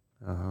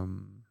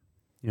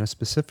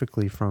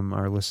 Specifically from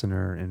our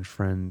listener and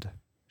friend,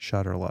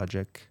 Shutter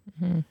Logic.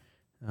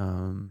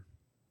 Mm-hmm.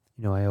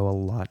 I owe a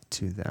lot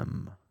to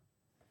them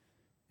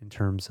in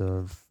terms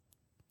of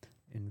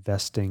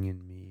investing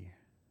in me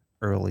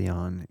early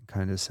on,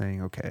 kind of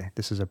saying, okay,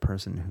 this is a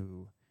person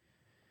who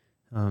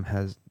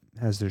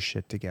has their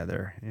shit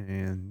together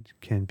and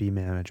can be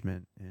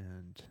management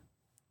and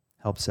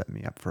help set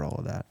me up for all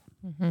of that.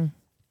 Mm-hmm.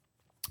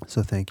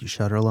 So thank you,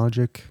 Shutter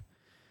Logic.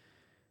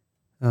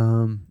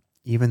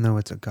 Even though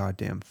it's a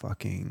goddamn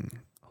fucking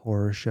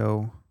horror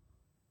show,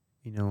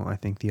 I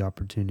think the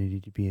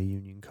opportunity to be a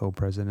union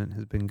co-president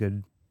has been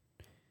good,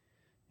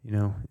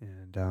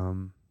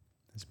 and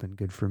it's been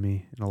good for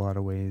me in a lot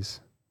of ways.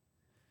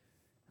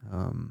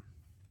 And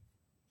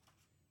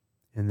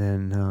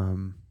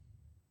then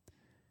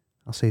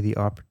I'll say the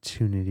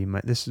opportunity.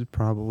 This is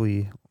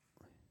probably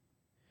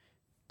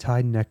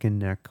tied neck and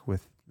neck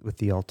with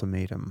the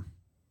ultimatum.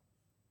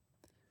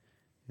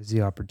 Is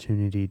the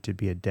opportunity to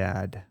be a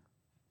dad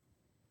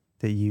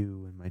that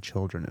you and my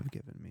children have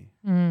given me.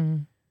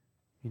 Mm.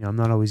 I'm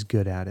not always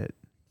good at it,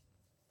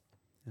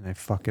 and I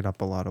fuck it up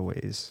a lot of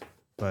ways,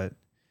 but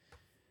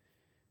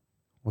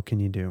what can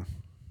you do?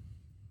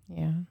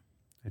 Yeah.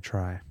 I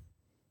try.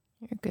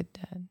 You're a good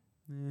dad.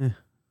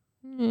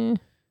 I'm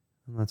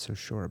not so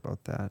sure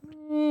about that.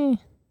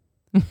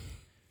 Eh.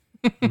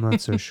 I'm not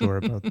so sure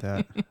about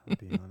that, I'll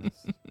be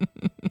honest.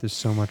 There's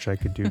so much I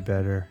could do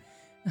better.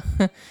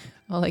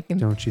 All I can...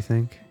 Don't you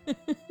think?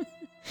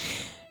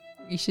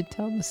 You should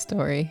tell the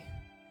story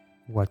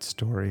What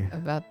story?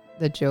 about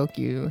the joke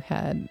you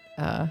had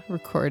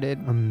recorded.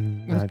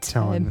 I'm not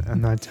telling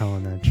Ted.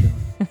 that joke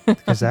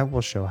because that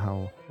will show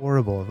how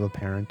horrible of a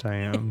parent I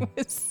am.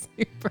 It's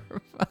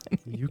super funny.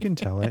 You can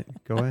tell it.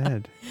 Go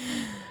ahead.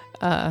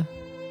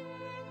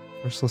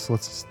 First, let's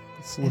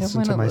I don't listen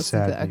want to my listen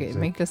sad Okay,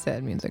 music. make the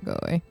sad music go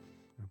away.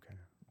 Okay.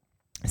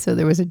 So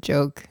there was a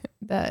joke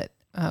that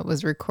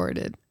was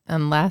recorded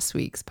on last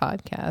week's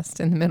podcast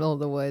in the middle of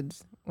the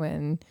woods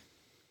when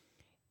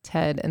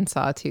Ted and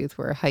Sawtooth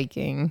were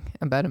hiking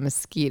about a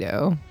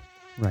mosquito.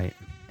 Right.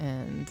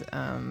 And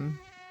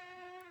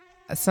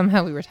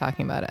somehow we were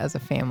talking about it as a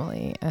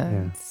family.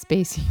 And Yeah.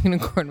 Space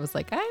Unicorn was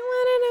like, I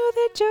want to know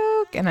the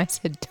joke. And I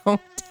said,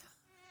 don't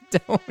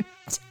tell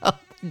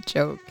the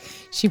joke.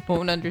 She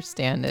won't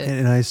understand it.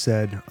 And I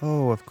said,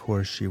 "Oh, of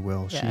course she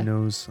will. Yeah. She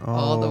knows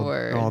All the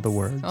words. All the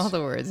words. All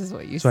the words is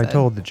what you So said. I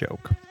told the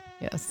joke.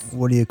 Yes.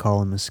 What do you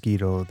call a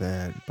mosquito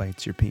that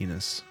bites your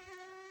penis?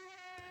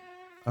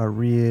 A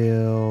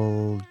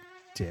real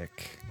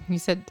dick. You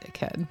said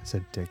dickhead. I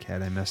said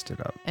dickhead. I messed it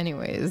up.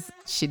 Anyways,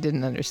 she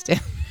didn't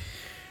understand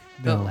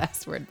the No.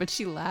 last word, but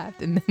she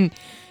laughed. And then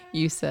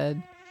you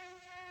said,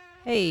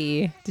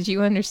 hey, did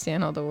you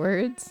understand all the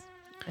words?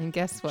 And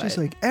guess what? She's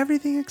like,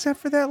 everything except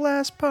for that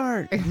last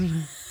part.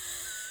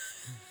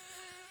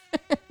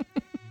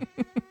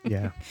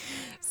 Yeah.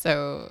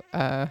 So,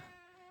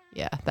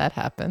 yeah, that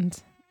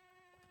happened.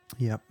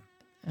 Yep.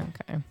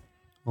 Okay.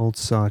 Old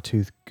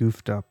Sawtooth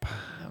goofed up.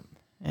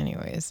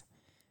 Anyways,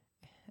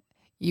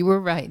 you were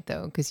right,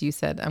 though, because you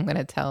said, I'm going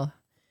to tell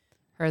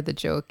her the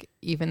joke,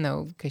 even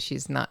though, because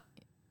she's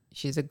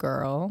a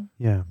girl.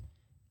 Yeah.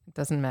 It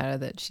doesn't matter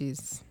that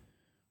she's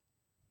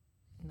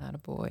not a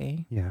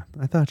boy. Yeah.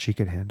 I thought she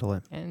could handle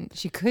it. And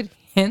she could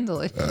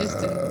handle it. She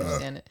just didn't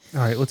understand it.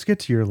 All right. Let's get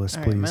to your list,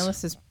 All please. right, my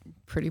list is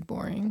pretty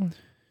boring.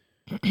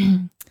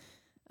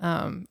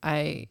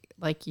 I,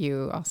 like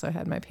you, also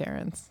had my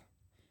parents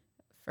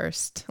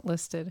first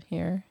listed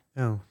here.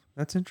 Oh,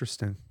 that's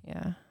interesting.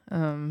 Yeah.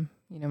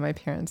 My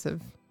parents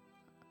have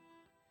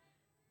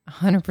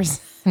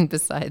 100%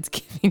 besides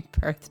giving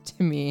birth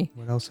to me.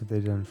 What else have they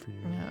done for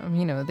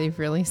you? They've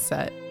really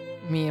set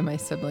me and my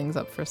siblings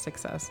up for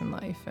success in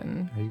life.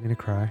 And Are you going to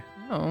cry?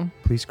 no,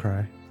 Please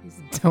cry. please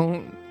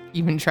don't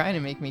even try to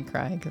make me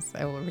cry because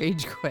I will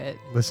rage quit.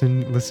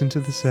 Listen to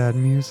the sad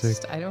music.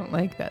 I don't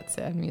like that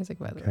sad music,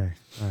 by the way. Okay.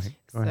 All right.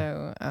 Go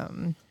ahead.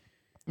 So,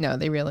 no,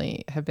 they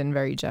really have been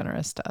very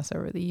generous to us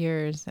over the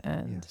years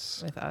and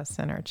Yes. with us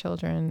and our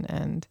children.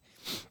 And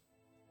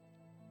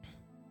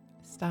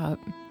stop.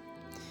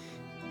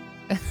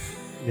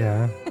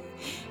 Yeah.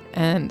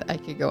 And I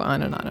could go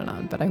on and on and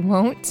on, but I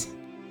won't.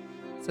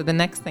 So the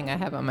next thing I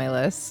have on my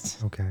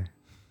list Okay.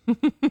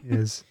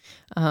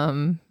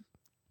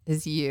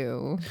 Is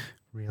you.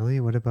 really?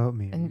 What about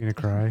me? Are you And- going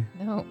to cry?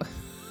 No.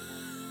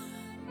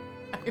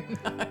 I'm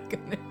not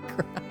gonna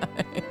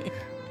cry.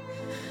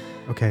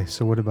 Okay.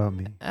 So what about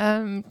me?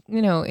 In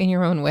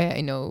your own way,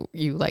 I know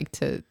you like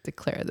to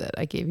declare that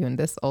I gave you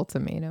this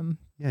ultimatum.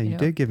 Yeah, you you know,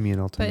 did give me an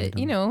ultimatum.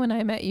 But, when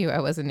I met you, I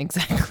wasn't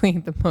exactly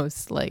the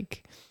most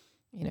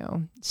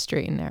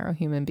straight and narrow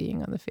human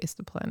being on the face of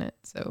the planet.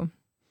 So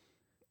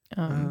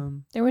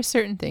there were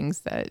certain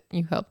things that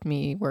you helped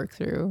me work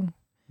through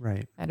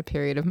Right. at a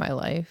period of my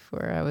life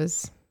where I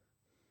was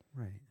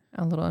Right.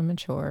 a little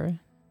immature.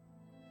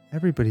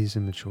 Everybody's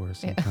immature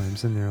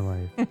sometimes in their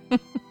life.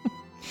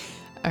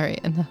 All right.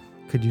 And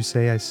Could you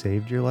say I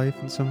saved your life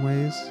in some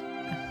ways?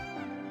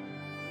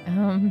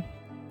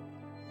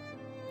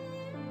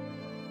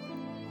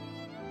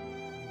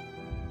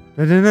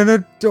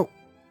 No, don't.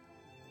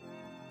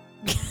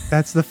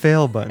 That's the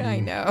fail button. I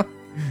know.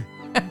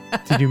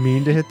 Did you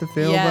mean to hit the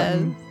fail Yes.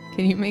 button?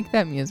 Can you make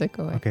that music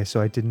go away? Okay,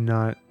 so I did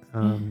not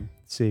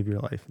save your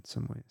life in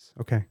some ways.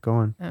 Okay, go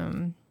on.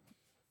 Then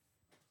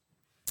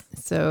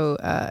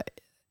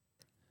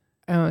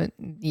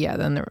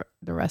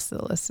the rest of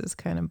the list is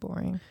kind of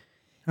boring.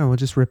 Oh, we'll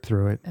just rip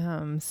through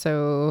it.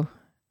 So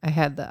I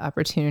had the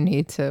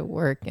opportunity to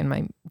work in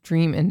my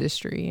dream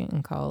industry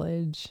in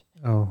college.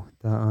 Oh,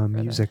 the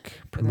music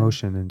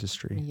promotion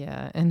industry.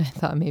 Yeah, and I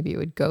thought maybe it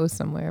would go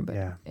somewhere, but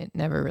Yeah. it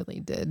never really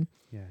did.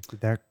 Yeah.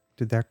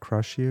 Did that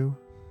crush you?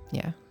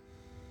 Yeah.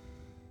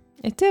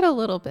 It did a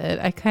little bit.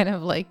 I kind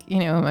of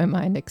in my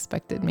mind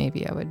expected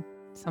maybe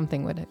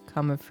something would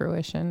come of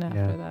fruition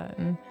after that.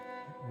 And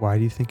Why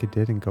do you think it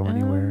didn't go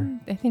anywhere?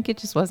 I think it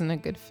just wasn't a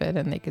good fit,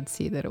 and they could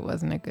see that it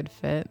wasn't a good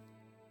fit.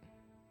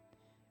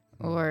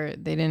 Or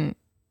they didn't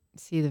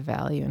see the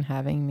value in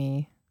having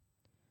me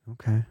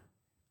Okay.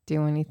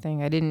 do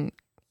anything. I didn't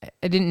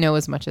know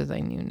as much as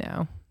I knew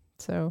now.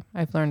 So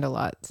I've learned a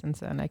lot since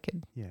then. I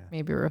could Yeah.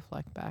 maybe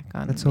reflect back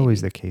on. That's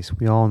always the case.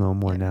 We all know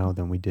more Yeah. now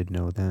than we did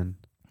know then.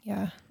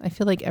 Yeah. I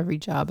feel like every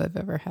job I've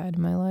ever had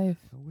in my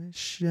life. I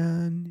wish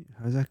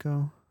how does that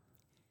go?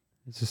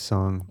 It's a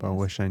song about Yes.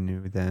 wish I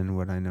knew then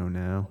what I know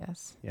now.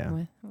 Yes. Yeah.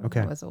 When Okay.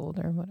 I was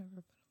older,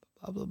 whatever.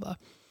 Blah, blah, blah.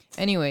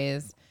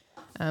 Anyways,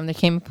 there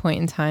came a point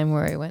in time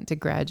where I went to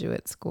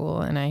graduate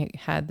school and I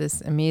had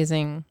this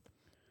amazing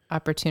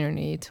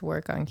opportunity to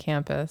work on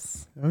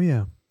campus. Oh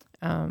yeah.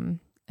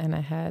 And I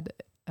had,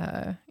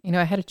 I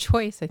had a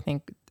choice. I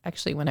think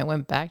actually when I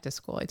went back to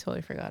school, I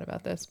totally forgot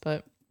about this,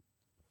 but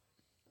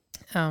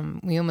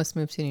we almost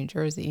moved to New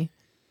Jersey.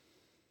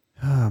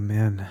 Oh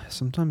man.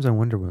 Sometimes I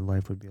wonder what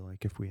life would be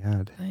like if we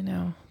had. I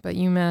know, but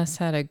UMass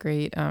had a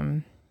great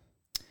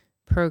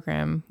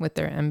program with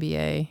their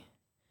MBA,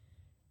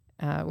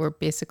 where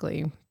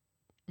basically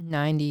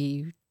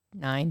 99%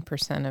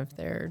 of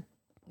their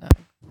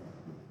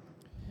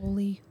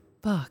holy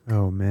fuck.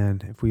 Oh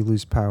man, if we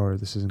lose power,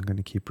 this isn't going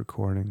to keep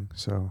recording.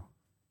 So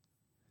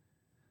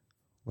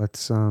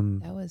let's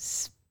That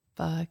was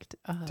fucked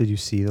up. Did you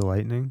see the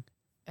lightning?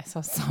 I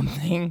saw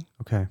something.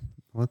 Okay.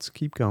 Let's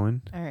keep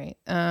going. All right.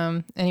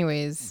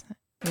 Anyways,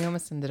 we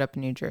almost ended up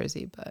in New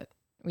Jersey, but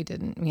we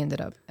didn't. We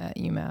ended up at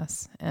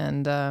UMass,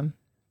 and I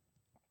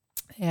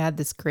had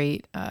this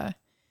great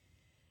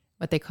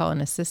what they call an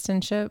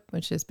assistantship,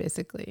 which is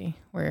basically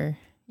where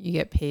you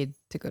get paid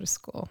to go to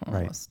school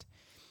almost. Right.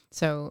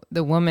 So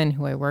the woman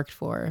who I worked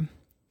for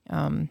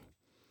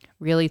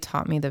really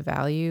taught me the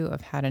value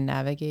of how to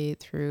navigate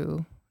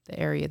through the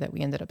area that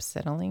we ended up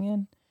settling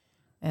in,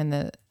 and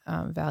the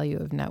value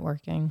of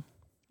networking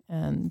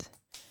and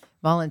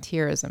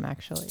volunteerism.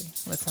 Actually,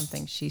 was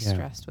something she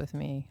stressed with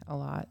me a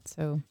lot.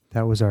 So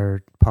that was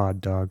our pod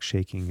dog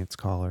shaking its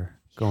collar.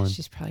 Going.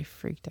 She's probably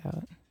freaked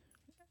out.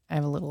 I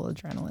have a little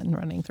adrenaline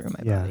running through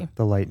my body. Yeah,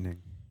 the lightning.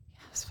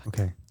 Yeah,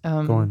 okay,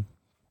 go on.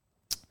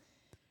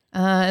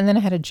 And then I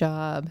had a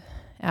job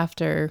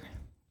after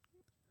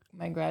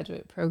my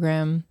graduate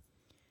program.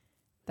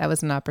 That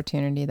was an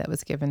opportunity that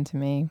was given to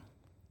me.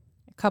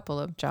 A couple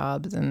of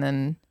jobs, and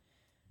then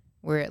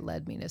where it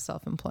led me to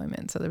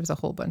self-employment. So there was a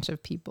whole bunch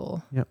of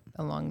people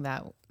along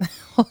that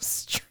whole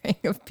string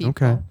of people.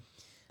 Okay.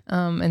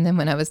 And then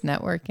when I was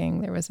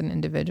networking, there was an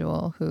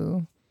individual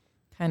who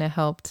kind of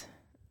helped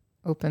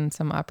open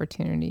some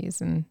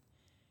opportunities and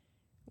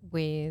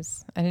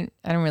ways. I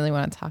don't really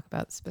want to talk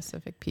about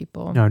specific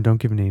people. No, don't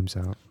give names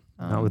out.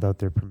 Not without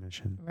their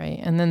permission. Right.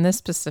 And then this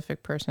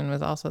specific person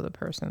was also the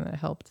person that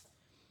helped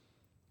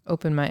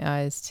open my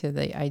eyes to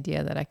the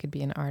idea that I could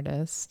be an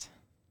artist.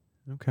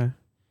 Okay.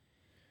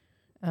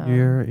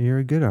 You're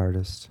a good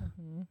artist.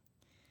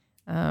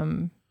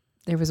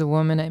 There was a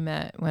woman I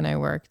met when I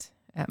worked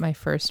at my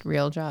first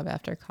real job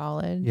after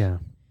college. Yeah.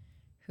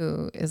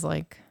 Who is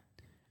like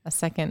a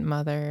second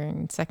mother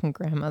and second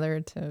grandmother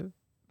to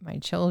my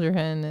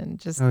children and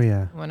just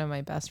one of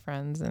my best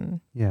friends. And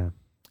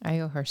I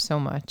owe her so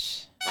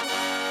much.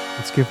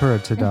 Let's give her a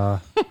ta-da.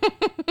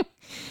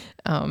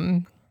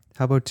 How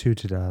about 2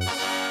 ta-das?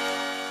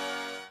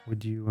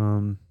 Would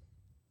you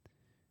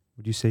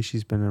say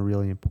she's been a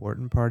really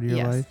important part of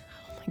your life?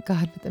 Oh my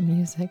God, with the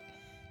music.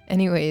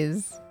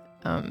 Anyways,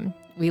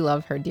 we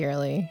love her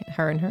dearly,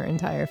 her and her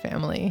entire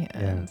family.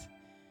 And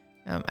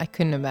I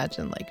couldn't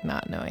imagine like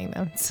not knowing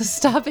them. So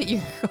stop it.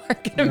 You are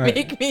going to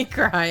make me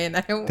cry and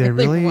I don't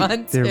really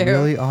want to. They're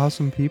really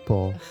awesome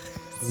people.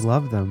 We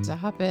love them.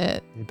 Stop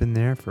it. They've been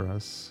there for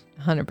us.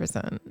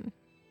 100%.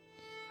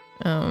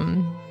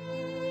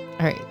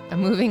 All right,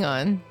 I'm moving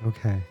on.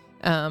 Okay.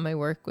 I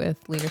work with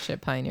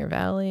Leadership Pioneer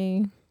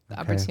Valley. The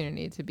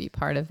opportunity to be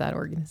part of that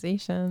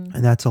organization.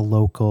 And that's a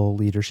local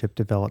leadership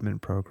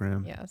development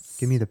program. Yes.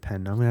 Give me the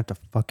pen. I'm going to have to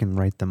fucking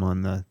write them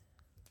on the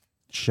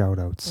shout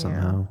outs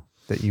somehow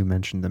that you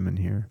mentioned them in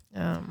here.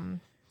 The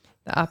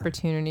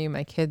opportunity,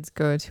 my kids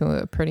go to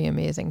a pretty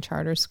amazing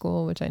charter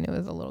school, which I know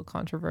is a little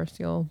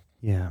controversial.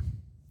 Yeah.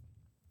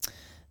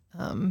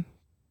 I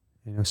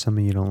know some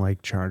of you don't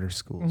like charter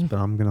schools, but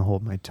I'm going to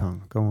hold my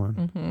tongue. Go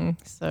on.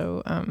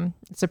 So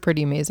it's a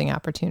pretty amazing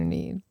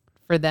opportunity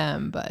for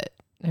them, but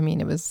I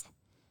mean, it was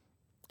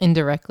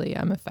indirectly,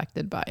 I'm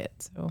affected by it.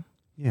 So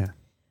yeah.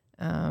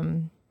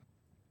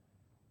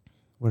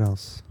 What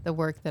else? The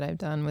work that I've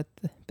done with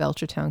the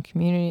Belchertown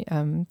community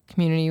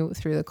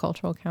through the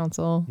Cultural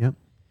Council. Yep.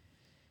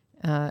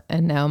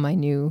 And now my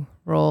new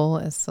role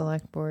as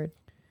select board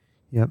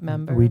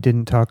member. We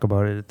didn't talk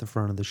about it at the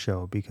front of the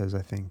show because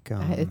I think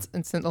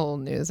it's an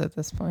old news at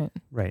this point.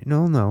 Right.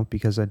 No,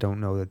 because I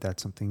don't know that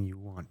that's something you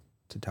want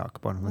to talk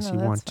about unless you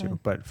want to.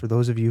 But for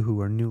those of you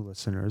who are new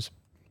listeners,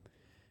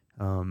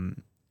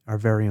 our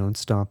very own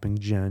Stomping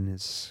Jen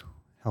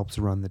helps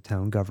run the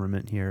town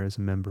government here as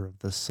a member of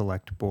the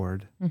select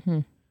board.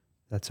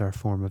 That's our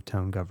form of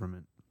town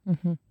government.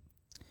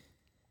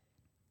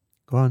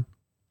 Go on.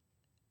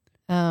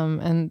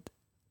 And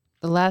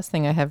the last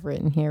thing I have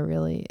written here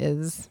really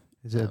is...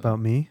 Is it about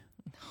me?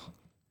 No.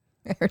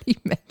 I already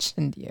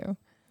mentioned you.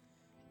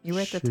 You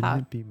were at the top.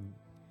 Shouldn't it be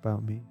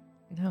about me?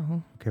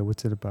 No. Okay,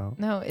 what's it about?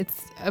 No,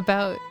 it's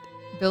about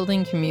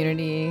building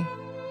community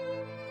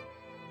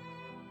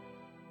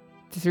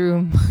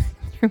through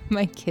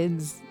my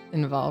kids'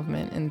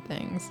 involvement in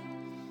things.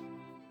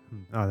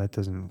 Oh, that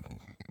doesn't...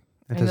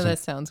 I know that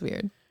sounds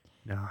weird.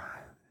 No,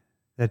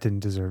 that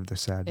didn't deserve the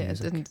sad music. Yeah,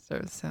 it didn't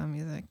deserve the sad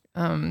music.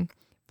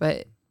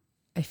 But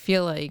I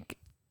feel like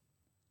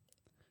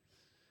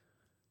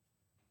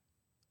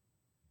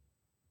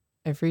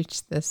I've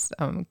reached this,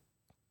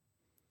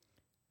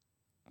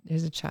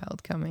 there's a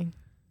child coming.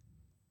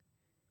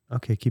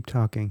 Okay, keep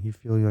talking. You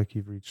feel like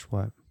you've reached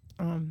what?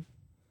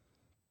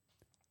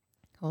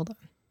 Hold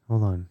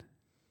on.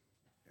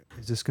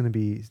 Is this going to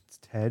be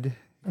Ted?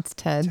 It's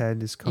Ted.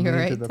 Ted is coming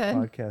into the Ted?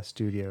 podcast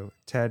studio.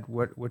 Ted,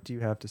 what do you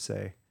have to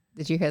say?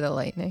 Did you hear the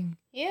lightning?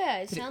 Yeah,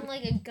 it sounded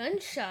like a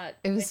gunshot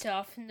went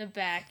off in the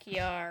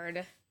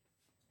backyard.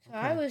 So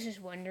I was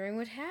just wondering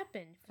what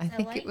happened. I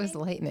think it was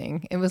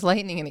lightning. It was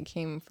lightning and it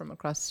came from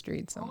across the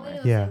street somewhere.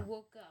 I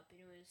woke up and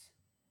it was...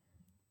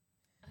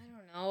 I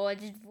don't know, I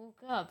just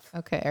woke up.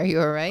 Okay, are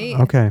you all right?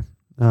 Okay.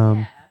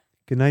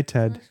 Good night,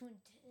 Ted.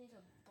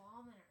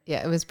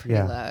 Yeah, it was pretty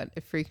loud.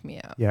 It freaked me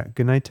out. Yeah,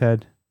 good night,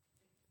 Ted.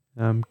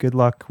 Good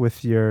luck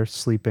with your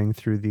sleeping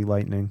through the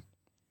lightning.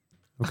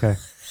 Okay.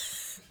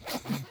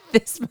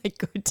 This might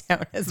go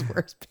down as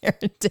worst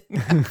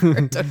parenting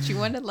ever. Don't you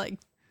want to like...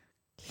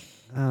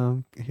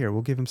 Here,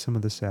 we'll give him some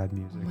of the sad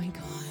music. Oh my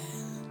God.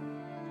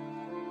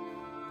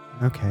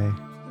 Okay.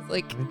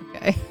 Like,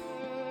 okay.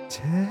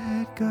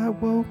 Ted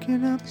got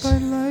woken up by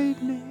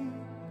lightning.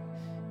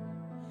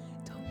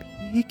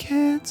 He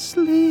can't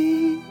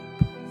sleep.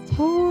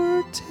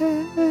 Poor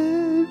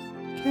Ted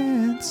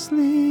can't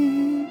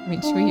sleep. I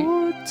mean, should we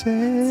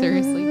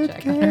seriously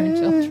check on our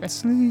children?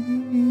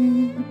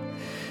 Sleep.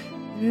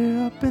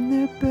 They're up in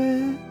their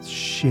beds,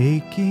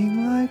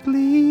 shaking like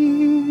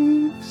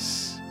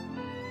leaves.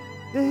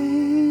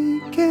 They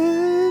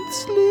can't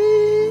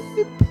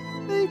sleep.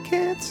 They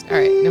can't sleep. All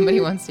right, nobody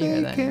wants to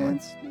hear that They anymore.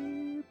 can't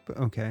sleep.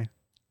 Okay.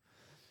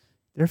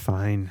 They're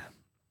fine.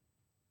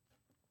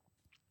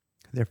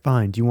 They're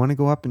fine. Do you want to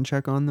go up and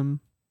check on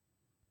them?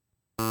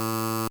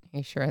 Are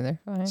you sure they're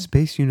fine?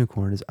 Space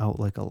Unicorn is out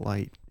like a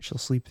light. She'll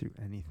sleep through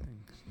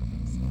anything.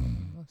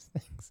 Most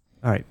things.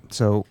 All right.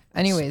 So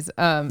anyways,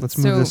 let's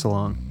move this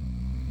along.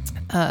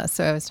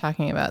 So I was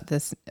talking about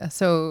this.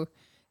 So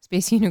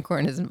Space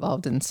Unicorn is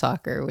involved in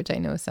soccer, which I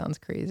know sounds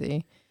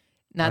crazy.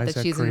 Not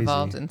that she's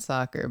involved in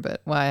soccer,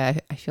 but why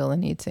I feel the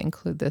need to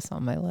include this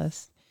on my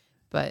list.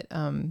 But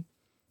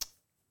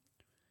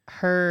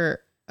her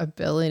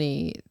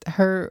ability,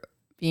 her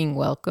being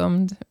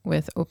welcomed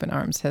with open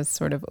arms has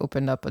sort of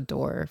opened up a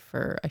door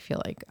for, I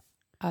feel like,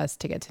 us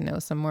to get to know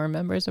some more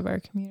members of our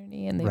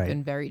community, and they've Right.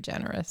 been very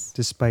generous.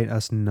 Despite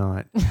us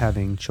not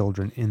having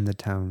children in the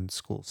town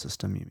school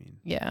system, you mean?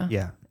 Yeah.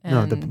 Yeah.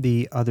 No, And-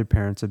 the other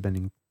parents have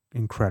been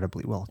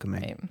incredibly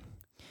welcoming. Right.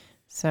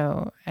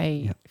 So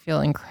I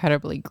feel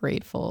incredibly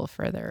grateful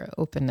for their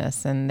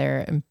openness and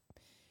their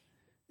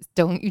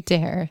don't you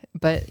dare.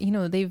 But,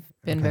 they've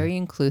been Okay. very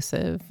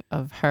inclusive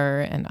of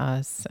her and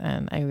us.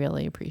 And I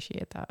really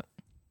appreciate that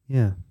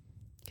Yeah.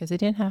 because it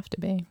didn't have to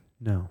be.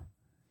 No,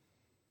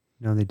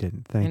 they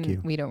didn't. Thank you.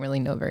 We don't really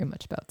know very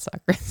much about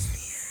soccer.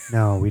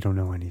 No, we don't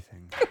know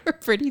anything. We're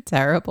pretty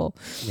terrible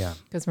Yeah.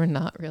 because we're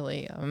not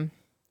really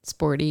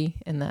sporty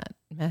in that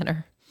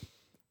manner.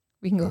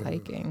 We can go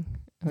hiking.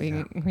 We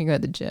can go to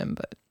the gym,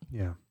 but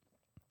Yeah.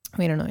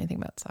 we don't know anything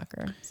about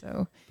soccer.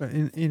 So, But,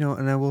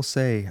 and I will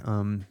say,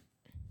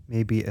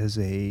 maybe as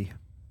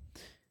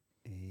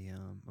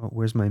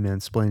where's my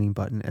mansplaining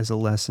button, as a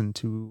lesson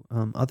to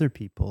other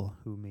people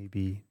who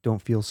maybe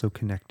don't feel so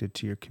connected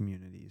to your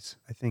communities.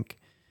 I think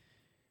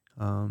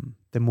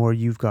the more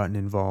you've gotten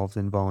involved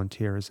in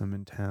volunteerism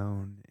in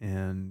town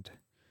and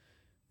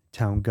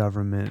town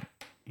government,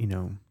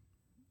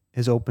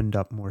 has opened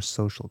up more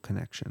social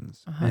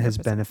connections and has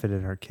 100%.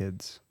 benefited our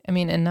kids. I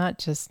mean, and not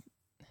just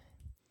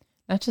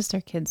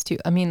our kids too.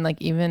 I mean,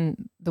 like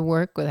even the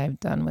work that I've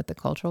done with the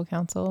cultural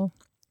council,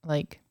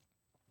 like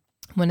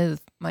one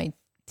of my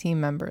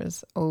team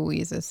members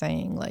always is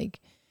saying like,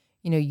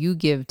 you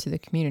give to the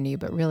community,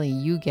 but really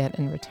you get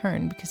in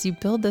return because you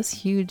build this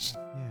huge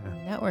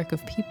network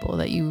of people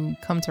that you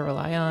come to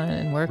rely on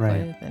and work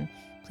Right. with. And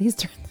please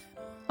turn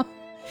that off.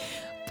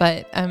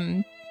 But,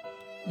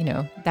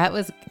 that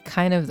was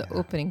kind of the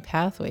opening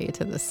pathway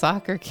to the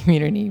soccer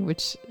community,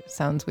 which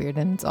sounds weird.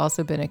 And it's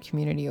also been a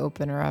community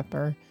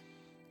opener-upper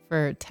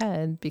for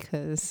Ted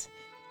because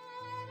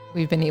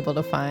we've been able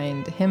to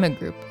find him a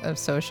group of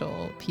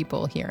social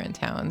people here in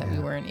town that we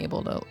weren't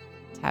able to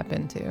tap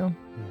into. Yeah.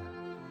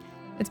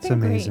 It's been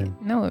amazing.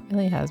 great. No, it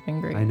really has been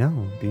great. I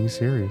know, being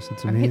serious.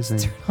 It's All right, let's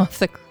amazing. turn off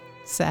the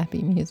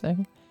sappy music.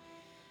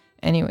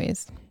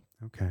 Anyways,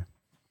 Okay.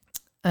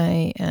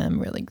 I am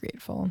really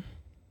grateful.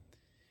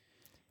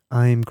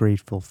 I am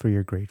grateful for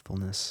your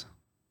gratefulness.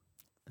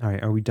 All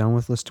right, are we done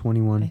with list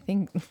 21? I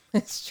think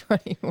list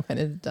 21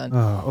 is done.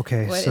 Oh,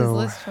 okay. What is so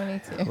list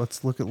 22?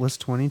 let's look at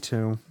list 22.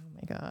 Oh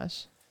my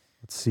gosh.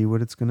 Let's see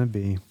what it's going to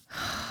be.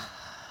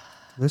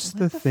 List What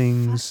the fuck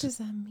things does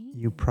that mean?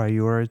 you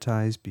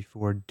prioritize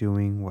before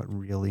doing what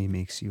really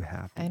makes you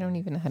happy. I don't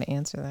even know how to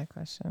answer that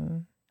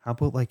question. How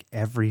about like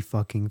every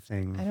fucking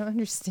thing? I don't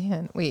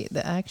understand. Wait,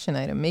 the action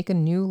item. Make a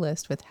new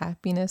list with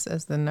happiness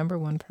as the number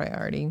one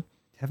priority.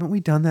 Haven't we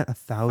done that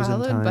 1,000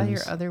 Followed times? by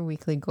your other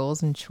weekly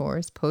goals and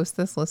chores. Post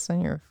this list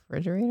on your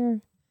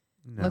refrigerator.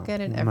 No, Look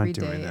at it I'm every not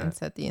doing day that. and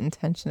set the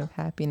intention of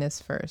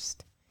happiness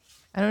first.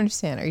 I don't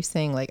understand. Are you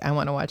saying like I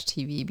want to watch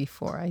TV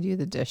before I do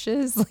the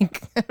dishes?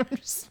 Like I don't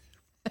understand.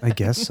 I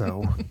guess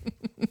so.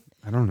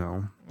 I don't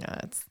know. Yeah,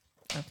 it's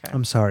okay.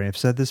 I'm sorry. I've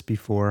said this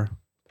before.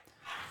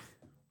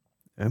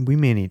 And we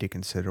may need to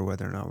consider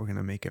whether or not we're going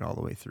to make it all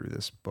the way through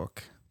this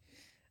book.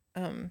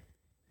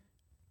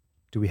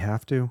 Do we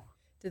have to?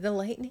 Did the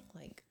lightning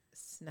like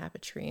snap a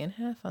tree in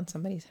half on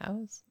somebody's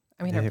house?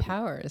 I mean, our It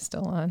power is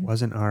still on.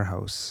 Wasn't our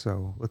house,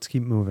 so let's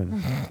keep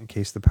moving in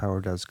case the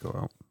power does go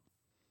out.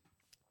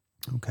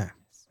 Okay.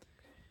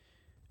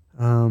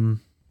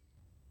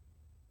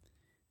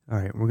 All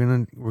right, we're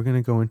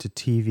gonna go into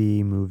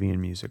TV, movie, and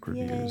music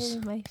reviews.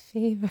 Yay, my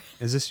favorite.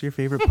 Is this your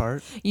favorite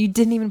part? You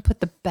didn't even put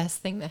the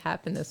best thing that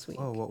happened this week.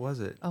 Oh, what was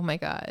it? Oh my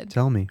God.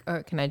 Tell me.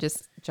 Or can I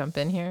just jump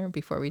in here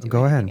before we do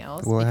Go anything ahead.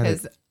 else? Go ahead.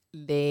 Because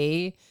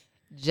they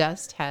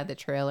just had the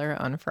trailer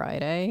on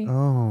Friday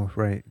Oh,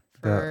 right.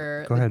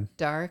 for Go the ahead.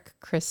 Dark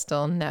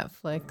Crystal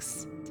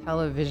Netflix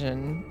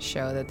television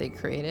show that they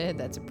created.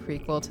 That's a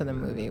prequel to the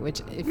movie,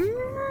 which if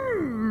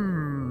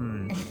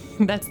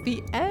that's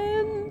the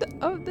end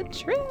of the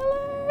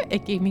trailer.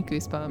 It gave me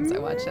goosebumps. I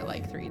watched it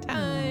like 3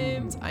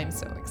 times. I'm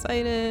so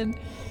excited.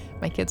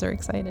 My kids are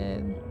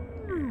excited.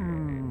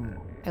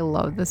 I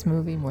love this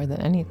movie more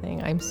than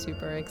anything. I'm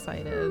super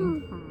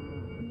excited.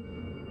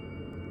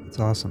 It's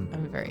awesome.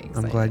 I'm very excited.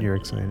 I'm glad you're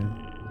excited.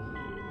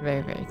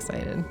 Very, very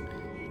excited.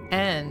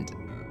 And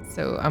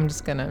so I'm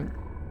just going to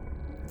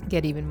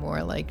get even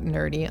more like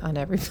nerdy on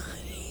everybody.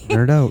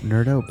 Nerd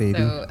out, baby.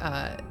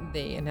 So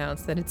they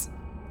announced that it's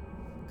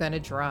going to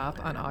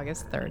drop on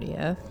August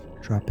 30th.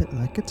 Drop it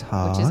like it's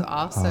hot. Which is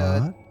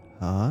also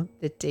hot.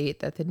 the date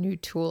that the new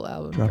Tool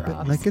album Drop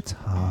drops. it like it's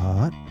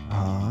hot.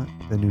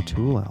 The new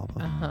Tool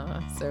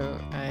album. So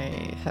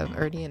I have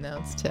already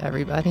announced to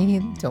everybody,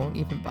 don't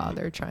even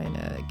bother trying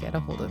to get a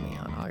hold of me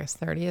on August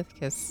 30th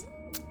because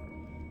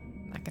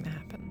not going to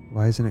happen.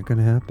 Why isn't it going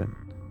to happen?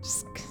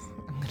 Just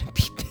I'm going to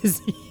be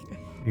busy.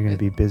 You're going to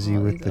be busy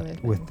all with these other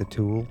with the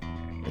Tool.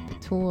 With the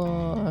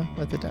Tool,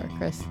 with the Dark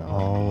Crystal.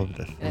 All of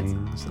the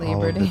And it's things. Labor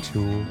All of the Day.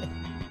 Tool.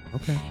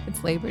 Okay.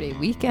 It's Labor Day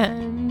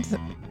weekend,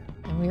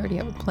 and we already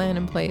have a plan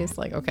in place.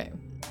 Like, okay,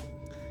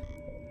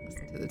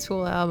 listen to the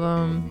Tool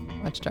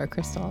album, watch Dark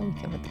Crystal all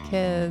weekend with the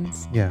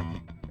kids. Yeah.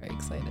 Very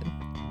excited.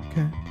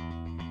 Okay.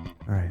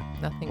 All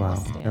right. Nothing Wow. will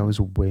stand. That was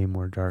way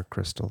more Dark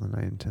Crystal than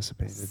I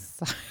anticipated.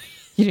 Sorry.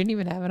 You didn't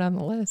even have it on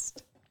the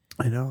list.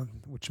 I know,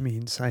 which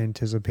means I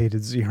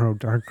anticipated 0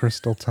 Dark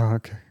Crystal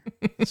talk.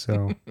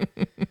 So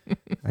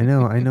I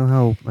know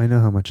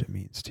how much it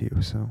means to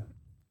you. So,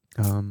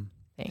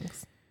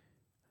 Thanks.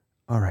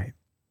 all right.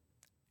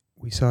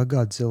 We saw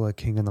Godzilla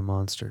King of the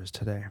Monsters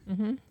today.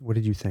 Mm-hmm. What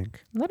did you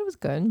think? I thought it was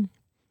good.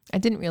 I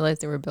didn't realize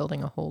they were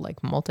building a whole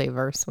like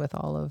multiverse with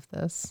all of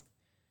this.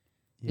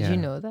 Did you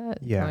know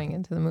that going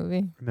into the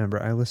movie?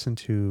 Remember, I listened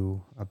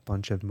to a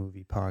bunch of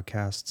movie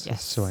podcasts,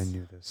 Yes. so I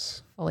knew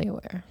this. Fully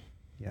aware.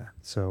 Yeah,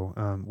 so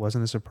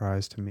wasn't a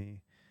surprise to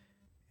me.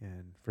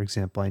 And for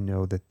example, I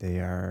know that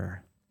they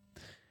are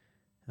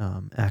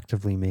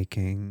actively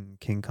making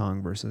King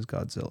Kong versus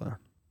Godzilla.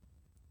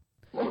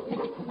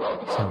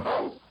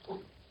 So,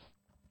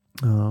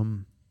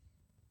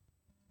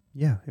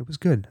 yeah, it was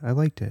good. I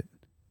liked it.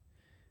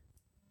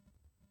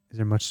 Is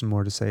there much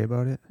more to say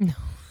about it? No.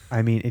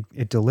 I mean,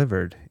 it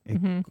delivered.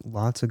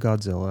 Lots of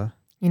Godzilla.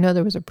 You know,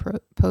 there was a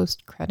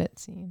post-credit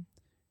scene.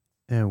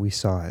 And we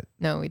saw it.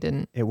 No, we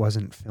didn't. It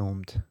wasn't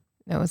filmed.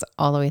 No, it was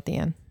all the way at the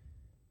end.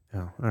 Oh,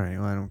 all right.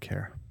 Well, I don't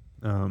care.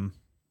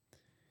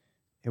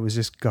 It was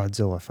just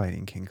Godzilla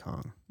fighting King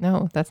Kong.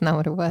 No, that's not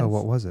what it was. Oh,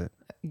 what was it?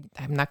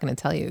 I'm not going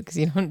to tell you because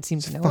you don't seem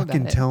to know about it.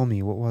 Fucking tell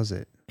me. What was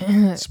it?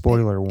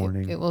 Spoiler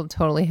warning. It will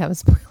totally have a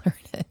spoiler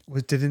in it.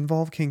 Did it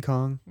involve King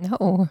Kong?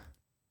 No,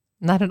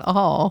 not at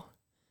all.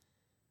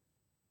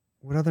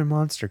 What other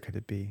monster could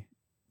it be?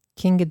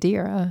 King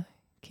Ghidorah.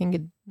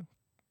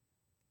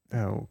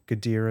 Oh,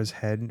 Ghidorah's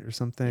head or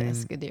something?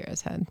 Yes,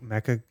 Ghidorah's head.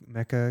 Mecha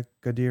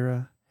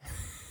Ghidorah?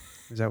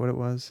 Is that what it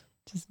was?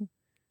 Just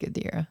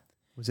Ghidorah.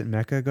 Was it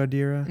Mecha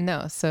Ghidorah?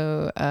 No,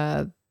 so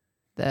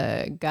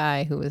the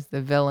guy who was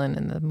the villain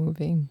in the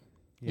movie,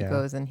 he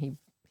goes and he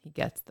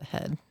gets the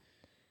head.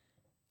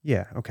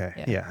 Yeah, okay.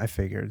 Yeah. Yeah, I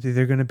figured.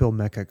 They're going to build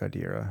Mecha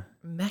Ghidorah.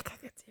 Mecha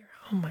Ghidorah.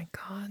 Oh my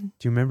God.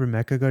 Do you remember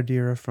Mecha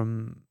Ghidorah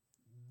from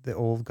the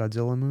old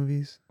Godzilla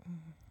movies?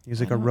 He was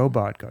like a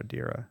robot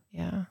Ghidorah.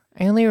 Yeah.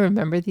 I only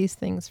remember these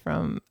things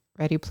from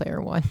Ready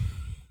Player One.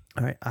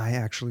 All right. I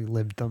actually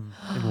lived them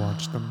and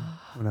watched them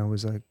when I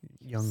was a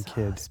young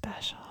kid.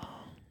 Special.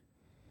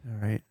 All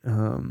right.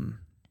 All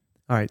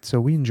right. So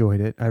we enjoyed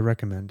it. I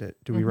recommend it.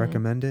 Do we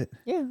recommend it?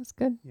 Yeah, it was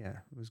good. Yeah,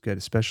 it was good,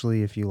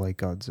 especially if you like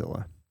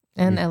Godzilla.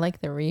 And I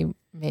like the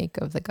remake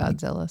of the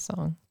Godzilla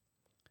song,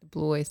 the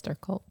Blue Oyster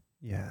Cult.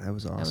 Yeah, that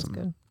was awesome. That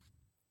was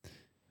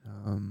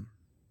good.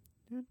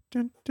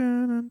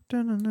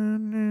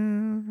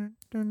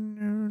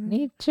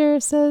 Nature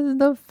says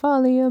the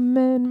folly of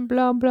men,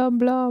 blah, blah,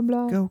 blah,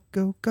 blah. Go,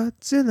 go,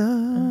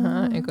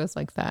 Godzilla. It goes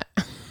like that.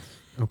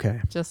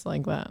 Okay. Just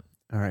like that.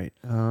 All right.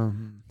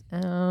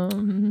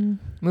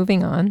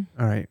 Moving on.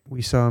 All right.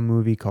 We saw a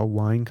movie called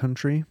Wine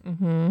Country.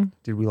 Mm-hmm.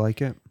 Did we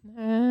like it?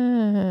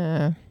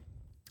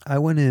 I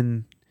went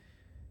in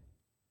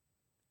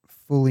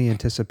fully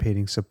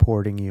anticipating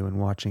supporting you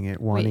and watching it,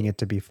 wanting it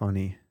to be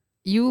funny.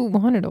 You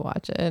wanted to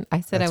watch it.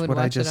 I said I would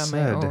watch it on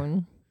my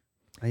own.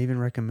 I even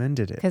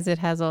recommended it. Because it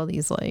has all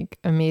these like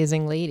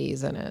amazing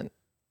ladies in it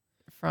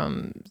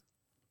from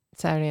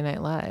Saturday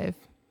Night Live.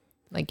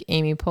 Like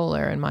Amy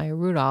Poehler and Maya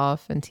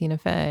Rudolph and Tina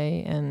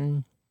Fey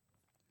and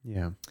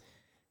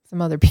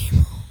some other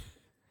people.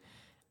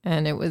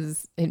 And it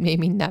made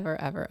me never,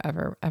 ever,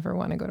 ever, ever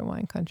want to go to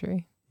Wine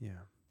Country. Yeah.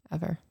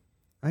 Ever.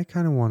 I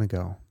kind of want to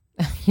go.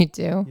 You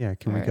do? Yeah.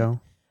 Can we go?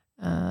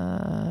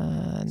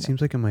 No. Seems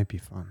like it might be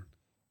fun.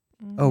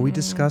 Oh, we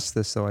discussed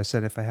this though. I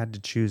said if I had to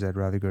choose, I'd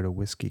rather go to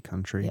Whiskey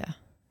Country. Yeah.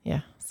 Yeah.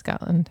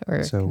 Scotland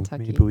or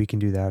Kentucky. Maybe we can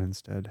do that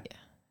instead.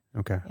 Yeah.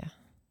 Okay.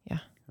 Yeah.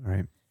 All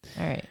right.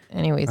 All right.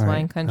 Anyways,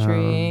 Wine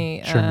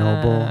Country.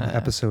 Chernobyl,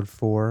 episode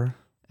 4.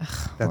 That's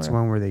horrible.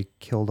 one where they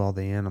killed all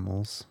the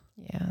animals.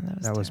 Yeah,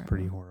 that was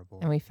pretty horrible.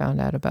 And we found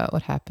out about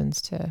what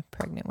happens to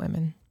pregnant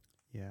women.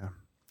 Yeah.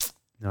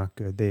 Not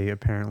good. They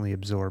apparently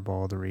absorb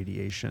all the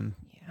radiation.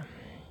 Yeah.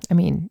 I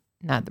mean,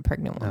 not the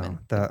pregnant woman.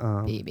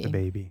 No, baby. The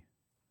baby.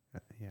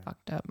 Yeah.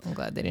 Fucked up. I'm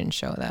glad they didn't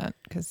show that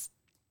because.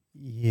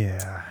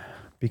 Yeah.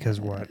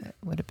 Because what? It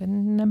would have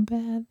been a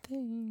bad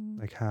thing.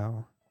 Like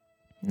how?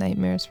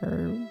 Nightmares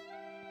for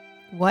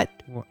what?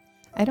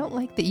 I don't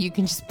like that you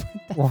can just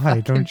put that.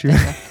 Why don't you?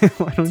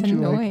 Why don't it's you?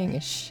 Annoying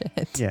as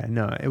shit. Yeah,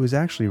 no, it was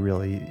actually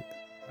really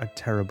a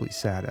terribly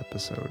sad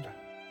episode.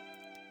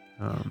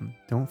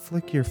 Don't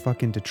flick your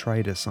fucking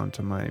detritus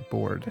onto my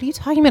board. What are you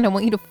talking about? I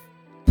want you to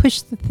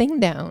push the thing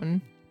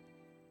down.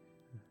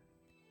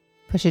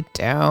 Push it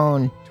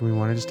down. Do we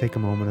want to just take a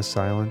moment of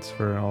silence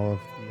for all of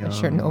the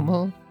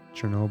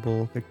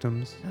Chernobyl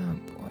victims? Oh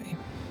boy.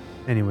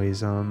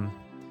 Anyways,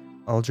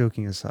 all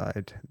joking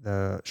aside,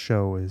 the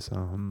show is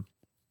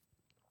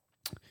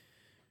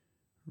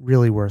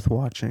really worth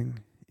watching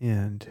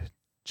and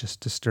just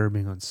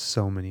disturbing on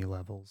so many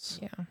levels.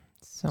 Yeah,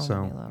 so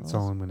many levels. That's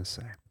all I'm going to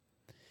say.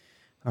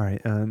 All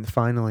right, and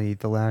finally,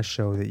 the last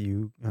show that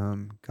you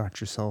got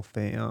yourself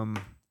a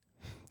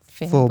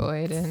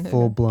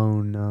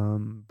full-blown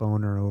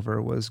boner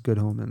over was Good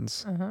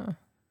Omens.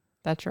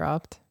 That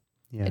dropped.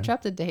 Yeah. It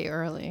dropped a day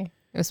early.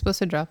 It was supposed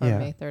to drop on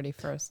May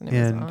 31st, and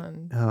it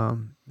was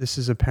on. This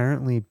is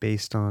apparently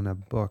based on a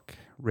book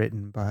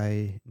written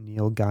by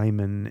Neil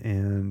Gaiman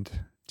and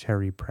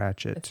Terry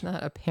Pratchett. It's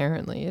not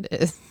apparently, it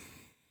is.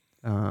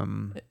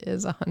 It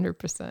is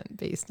 100%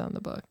 based on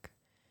the book.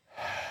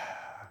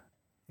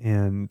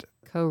 And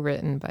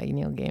co-written by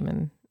Neil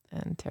Gaiman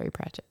and Terry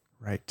Pratchett.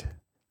 Right.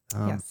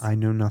 Yes. I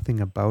know nothing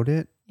about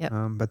it. Yep.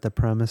 But the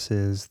premise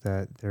is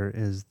that there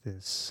is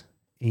this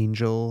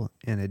angel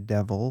and a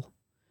devil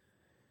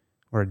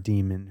or a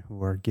demon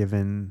who are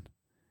given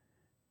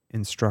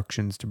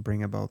instructions to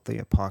bring about the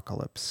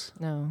apocalypse.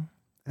 No.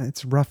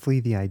 It's roughly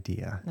the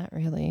idea. Not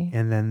really.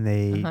 And then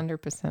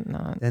 100%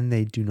 not. Then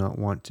they do not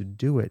want to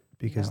do it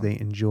because they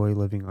enjoy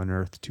living on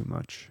Earth too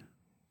much.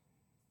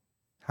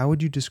 How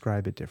would you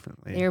describe it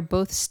differently? They're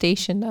both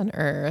stationed on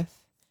Earth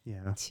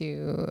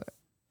to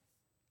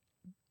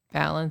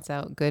balance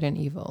out good and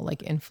evil,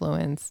 like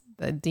influence.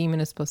 The demon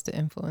is supposed to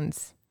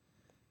influence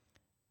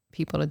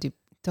people to do.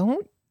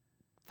 Don't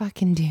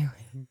fucking do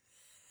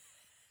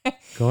it.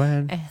 Go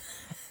ahead.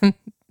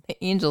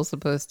 The angel's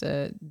supposed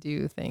to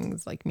do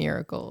things like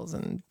miracles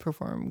and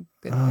perform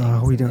good things.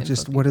 Oh, we don't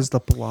just. What is the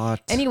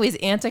plot? Anyways,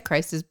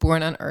 Antichrist is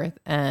born on Earth,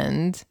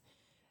 and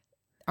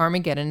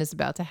Armageddon is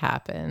about to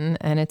happen,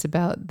 and it's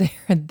about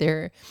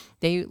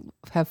they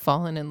have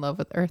fallen in love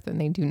with Earth,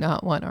 and they do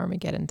not want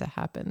Armageddon to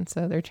happen.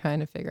 So they're trying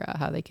to figure out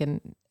how they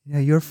can. Yeah,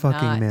 you're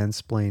fucking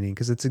mansplaining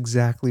because it's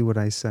exactly what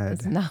I said.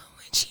 It's not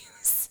what you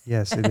said.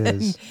 Yes, it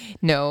is.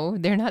 No,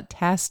 they're not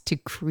tasked to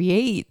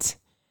create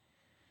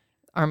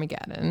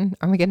Armageddon.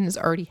 Armageddon is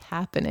already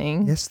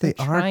happening. Yes, they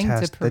are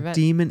tasked. The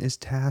demon is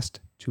tasked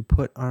to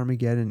put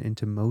Armageddon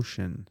into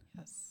motion.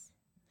 Yes.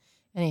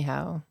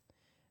 Anyhow,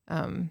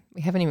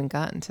 we haven't even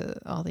gotten to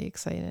all the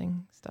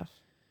exciting stuff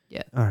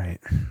yet. All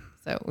right.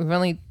 So we've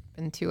only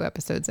been 2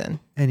 episodes in.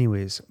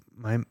 Anyways,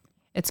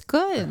 it's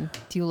good.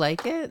 Do you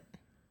like it?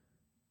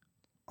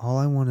 All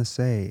I want to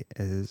say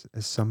is,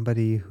 as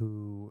somebody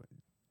who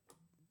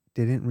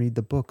didn't read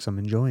the books, I'm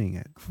enjoying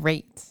it.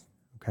 Great.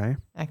 Okay.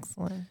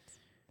 Excellent.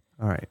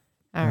 All right.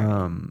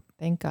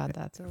 Thank God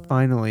that's over.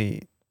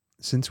 Finally,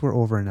 since we're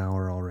over an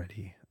hour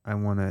already, I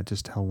want to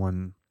just tell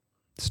one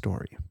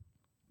story.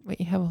 Wait,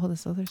 you have all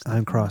this other stuff?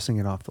 I'm crossing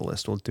it off the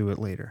list. We'll do it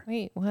later.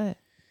 Wait, what?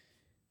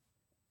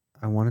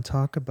 I want to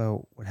talk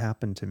about what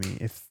happened to me.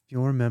 If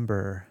you'll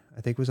remember,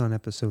 I think it was on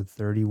episode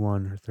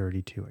 31 or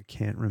 32. I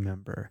can't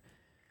remember.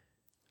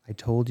 I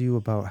told you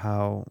about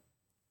how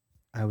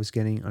I was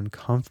getting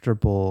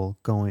uncomfortable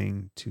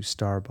going to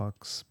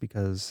Starbucks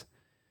because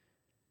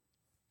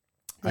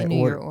they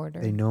knew your order.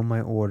 They know my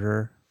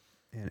order,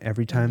 and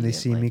every time they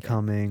see me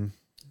coming,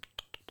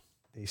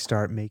 they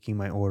start making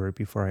my order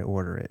before I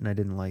order it, and I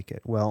didn't like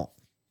it. Well,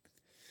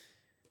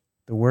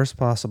 the worst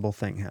possible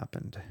thing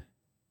happened.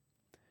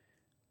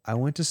 I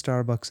went to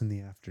Starbucks in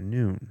the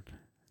afternoon,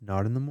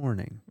 not in the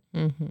morning,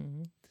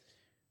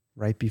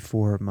 right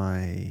before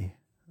my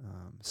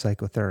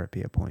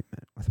psychotherapy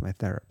appointment with my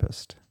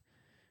therapist.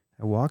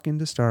 I walk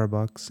into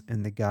Starbucks,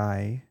 and the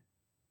guy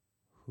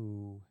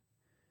who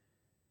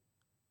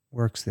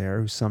works there,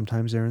 who's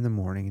sometimes there in the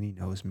morning, and he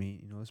knows me,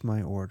 he knows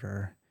my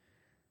order.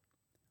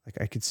 Like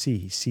I could see,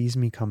 he sees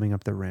me coming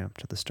up the ramp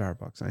to the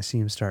Starbucks, and I see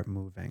him start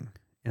moving.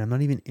 And I'm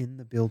not even in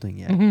the building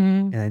yet,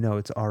 and I know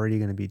it's already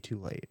going to be too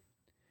late.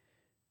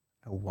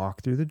 I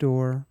walk through the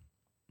door,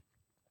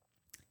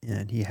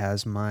 and he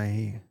has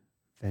my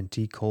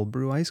venti cold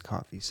brew iced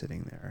coffee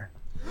sitting there.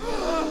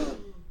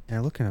 And I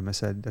look at him, I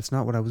said, "That's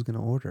not what I was going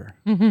to order."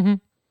 He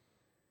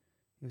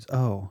goes,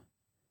 "Oh,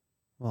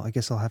 well, I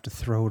guess I'll have to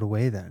throw it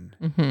away then."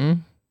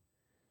 And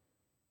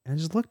I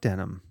just looked at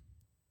him.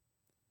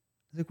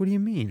 I was like, "What do you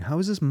mean? How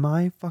is this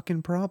my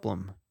fucking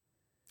problem?"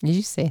 Did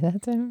you say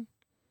that to him?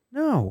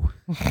 No.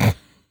 What'd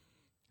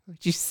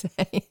you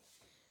say?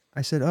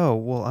 I said, "Oh,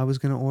 well, I was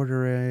going to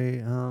order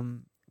a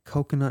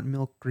coconut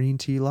milk green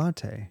tea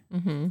latte."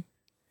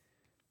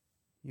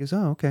 He goes,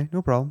 "Oh, okay,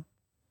 no problem."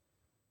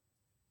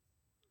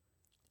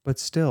 But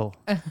still.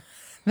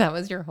 That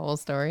was your whole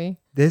story?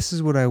 This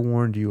is what I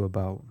warned you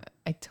about.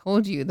 I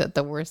told you that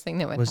the worst thing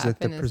that would happen is that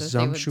they would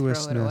throw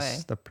it away.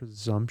 The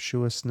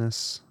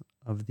presumptuousness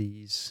of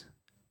these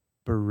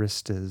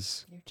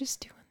baristas. They're just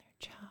doing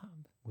their job.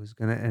 Was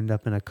going to end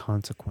up in a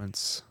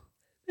consequence.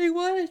 They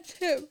wanted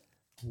to.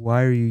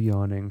 Why are you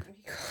yawning?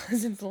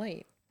 Because it's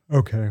late.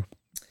 Okay.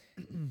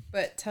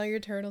 But tell your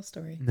turtle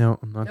story. No,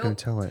 I'm not going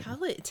to tell it.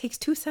 Tell it. It takes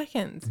 2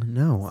 seconds.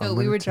 No. So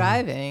we were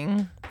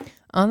driving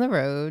on the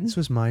road. This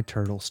was my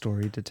turtle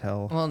story to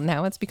tell. Well,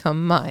 now it's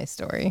become my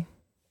story.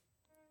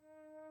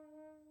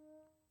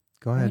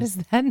 Go ahead. What is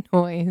that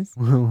noise?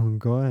 Well,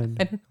 go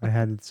ahead. I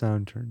had the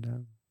sound turned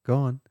down. Go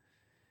on.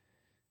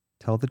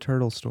 Tell the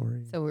turtle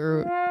story. So we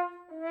were...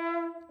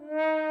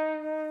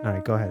 All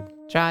right, go ahead.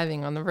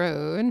 Driving on the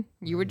road.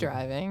 You were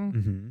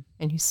driving.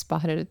 And you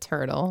spotted a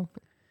turtle.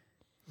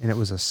 And it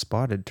was a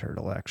spotted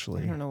turtle,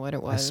 actually. I don't know what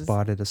it was. I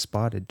spotted a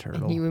spotted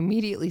turtle. And you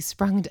immediately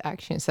sprung to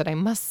action and said, "I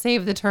must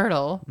save the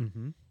turtle."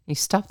 You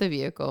stopped the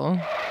vehicle,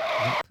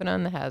 put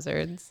on the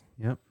hazards,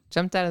 Yep.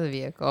 jumped out of the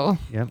vehicle.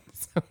 Yep.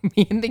 So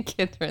me and the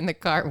kids are in the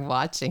car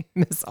watching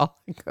this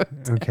all go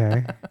down.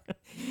 Okay.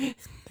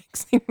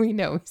 Next thing we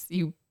know is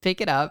you pick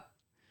it up,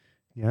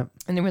 Yep.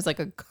 and there was like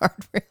a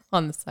guardrail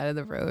on the side of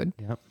the road.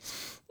 Yep.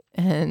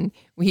 And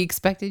we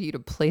expected you to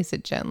place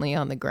it gently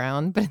on the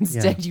ground, but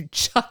instead you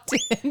chucked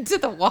it into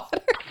the water.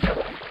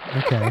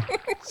 Okay.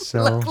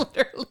 So Like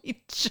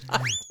literally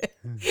chucked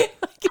it.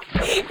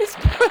 Like his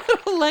poor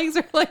little legs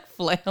are like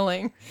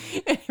flailing.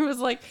 And he was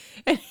like,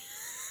 and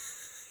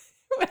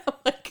I'm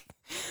like,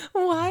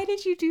 why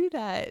did you do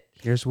that?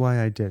 here's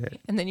why I did it.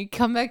 And then you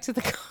come back to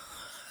the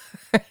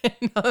car.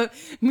 And,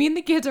 me and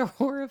the kids are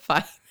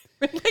horrified.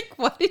 We're like,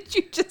 what did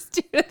you just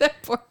do to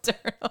that poor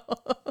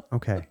turtle?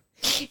 Okay.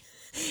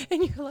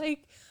 And you're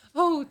like,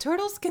 oh,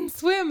 turtles can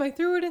swim. I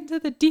threw it into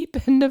the deep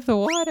end of the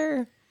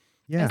water.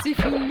 Yeah. As if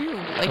you knew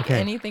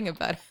anything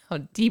about how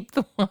deep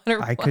the water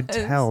was. I could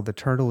tell the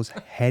turtle was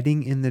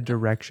heading in the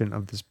direction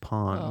of this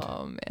pond.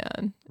 Oh,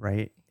 man.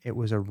 Right? It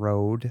was a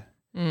road.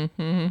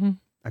 Mm-hmm.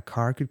 A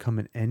car could come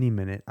at any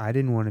minute. I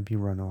didn't want to be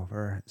run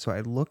over. So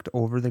I looked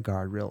over the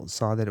guardrail,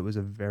 saw that it was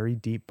a very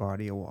deep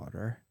body of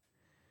water.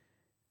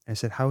 I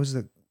said, how is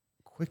the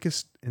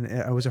quickest? And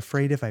I was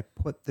afraid if I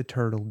put the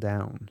turtle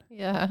down,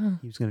 Yeah.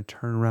 he was going to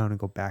turn around and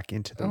go back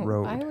into the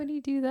road. Why would he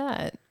do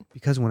that?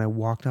 Because when I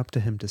walked up to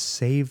him to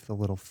save the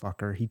little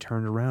fucker, he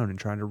turned around and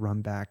tried to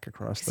run back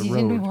across the He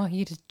road. didn't want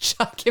you to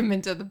chuck him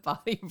into the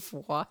body of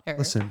water.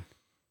 Listen,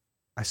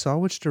 I saw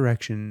which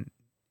direction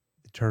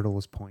the turtle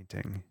was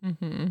pointing.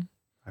 Mm-hmm.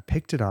 I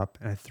picked it up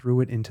and I threw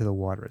it into the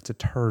water. It's a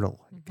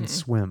turtle. It can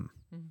swim.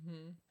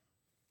 Mm-hmm.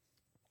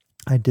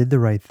 I did the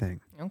right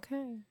thing.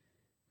 Okay.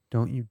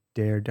 Don't you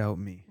dare doubt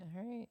me.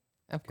 All right.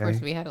 Of course,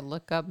 Okay. we had to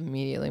look up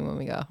immediately when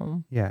we got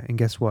home. Yeah, and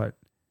guess what?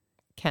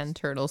 Can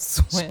turtles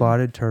swim?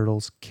 Spotted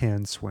turtles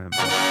can swim.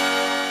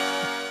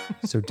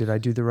 So did I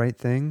do the right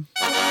thing?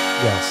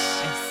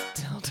 Yes, I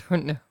still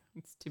don't know.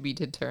 It's to be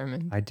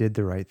determined. I did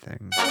the right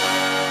thing.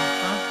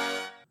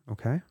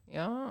 Okay?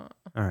 Yeah. All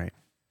right.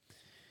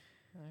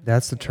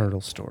 That's the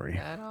turtle story.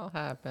 That all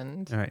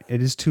happened. All right.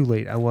 It is too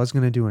late. I was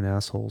going to do an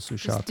assholes who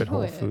Just shop at do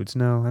Whole it. Foods.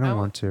 No, I don't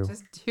want to.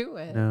 Just do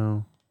it.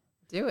 No,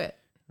 Do it.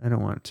 I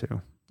don't want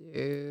to.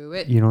 Do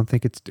it. You don't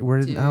think it's... We're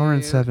at an hour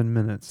and Dude. 7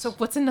 minutes. So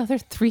what's another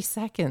 3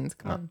 seconds?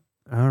 Come on.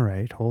 All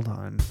right. Hold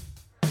on.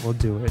 We'll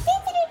do it.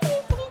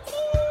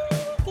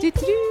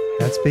 Do-do-do.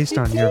 That's based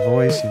on your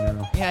voice, you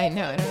know. Yeah, I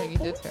know. I don't know what you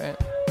did to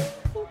it.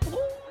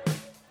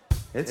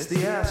 It's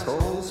the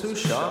assholes who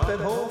shop at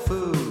Whole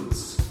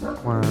Foods.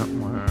 Wah,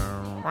 wah.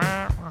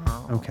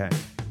 Okay.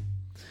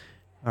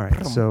 All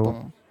right.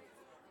 So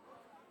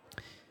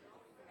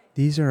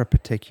these are a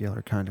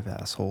particular kind of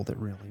asshole that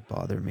really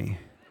bother me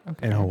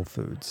Okay. at Whole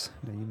Foods.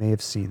 Now, you may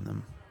have seen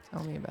them.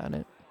 Tell me about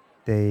it.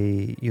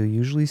 You'll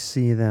usually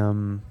see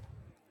them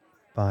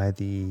by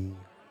the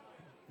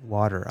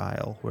water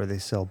aisle where they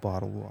sell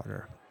bottled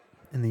water.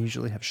 And they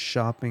usually have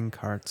shopping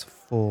carts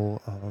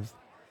full of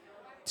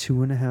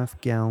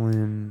 2.5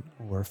 gallon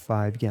or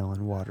 5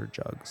 gallon water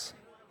jugs.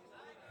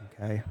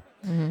 Okay.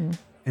 Mm-hmm.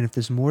 And if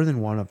there's more than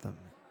one of them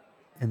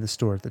in the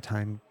store at the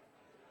time,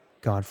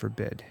 God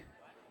forbid,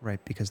 right?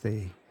 Because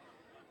they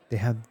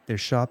have their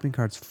shopping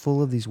carts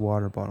full of these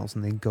water bottles,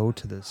 and they go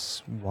to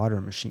this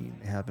water machine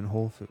they have in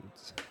Whole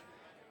Foods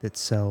that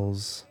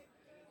sells,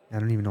 I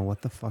don't even know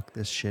what the fuck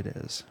this shit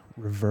is.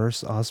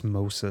 Reverse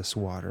osmosis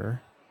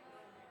water,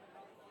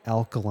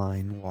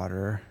 alkaline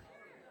water,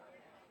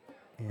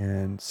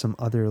 and some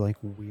other like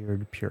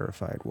weird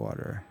purified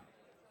water.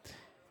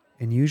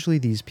 And usually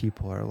these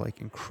people are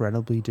like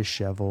incredibly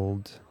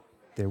disheveled.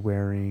 They're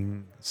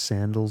wearing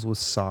sandals with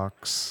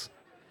socks.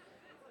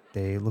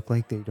 They look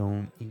like they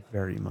don't eat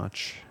very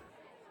much.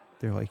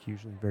 They're like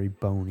usually very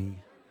bony.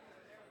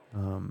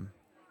 And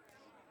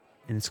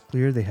it's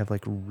clear they have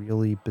like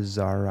really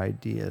bizarre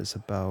ideas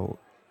about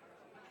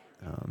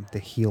the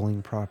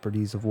healing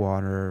properties of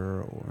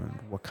water or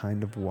what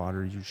kind of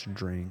water you should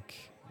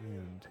drink.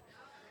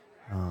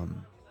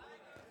 And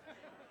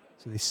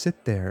so they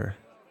sit there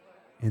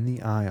in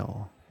the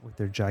aisle with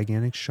their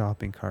gigantic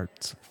shopping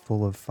carts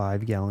full of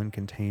 5 gallon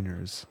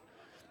containers.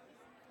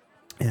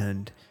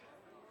 And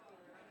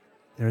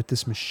they're at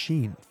this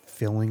machine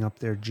filling up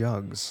their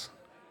jugs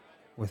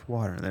with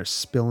water. And they're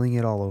spilling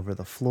it all over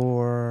the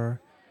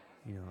floor.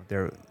 You know,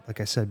 they're,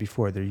 like I said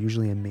before, they're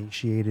usually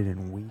emaciated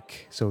and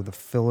weak. So the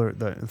fuller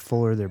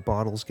their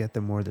bottles get,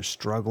 the more they're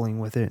struggling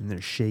with it and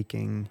they're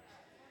shaking.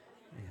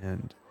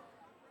 And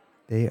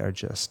they are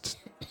just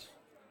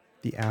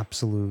the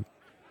absolute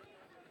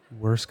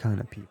worst kind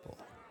of people.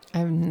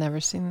 I've never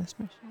seen this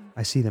machine.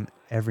 I see them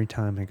every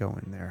time I go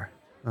in there.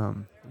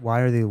 Why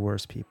are they the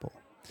worst people?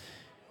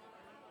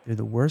 They're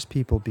the worst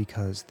people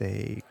because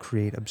they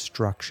create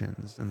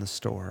obstructions in the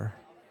store,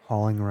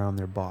 hauling around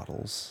their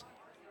bottles.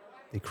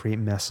 They create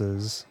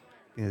messes.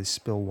 You know, they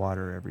spill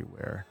water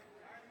everywhere.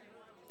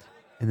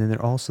 And then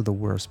they're also the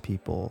worst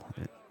people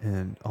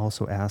and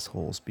also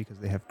assholes because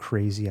they have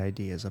crazy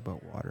ideas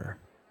about water.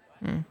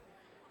 Mm.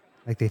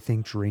 Like they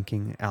think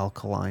drinking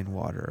alkaline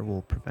water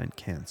will prevent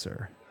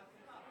cancer.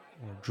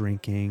 or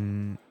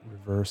drinking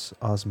reverse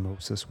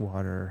osmosis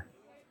water,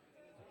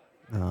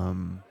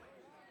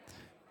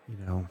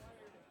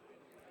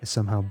 is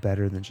somehow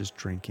better than just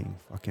drinking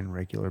fucking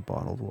regular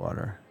bottled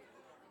water.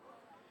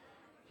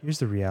 Here's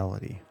the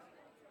reality.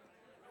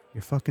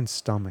 Your fucking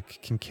stomach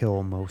can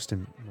kill most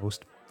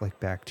like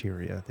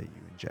bacteria that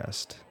you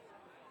ingest.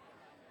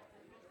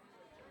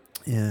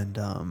 And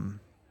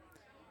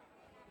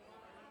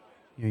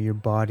your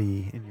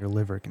body and your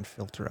liver can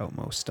filter out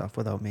most stuff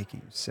without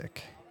making you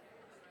sick.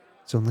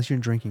 So unless you're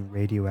drinking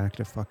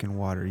radioactive fucking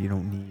water, you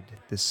don't need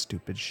this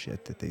stupid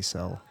shit that they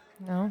sell.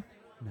 No?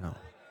 No.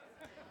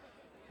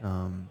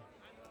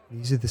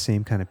 These are the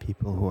same kind of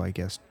people who, I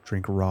guess,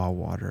 drink raw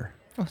water.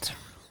 What's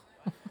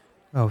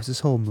Oh, it's this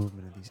whole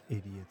movement of these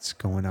idiots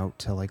going out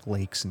to like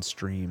lakes and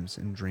streams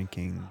and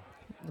drinking,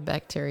 the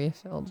bacteria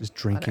filled? just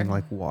drinking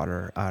water. like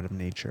water out of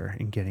nature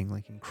and getting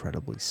like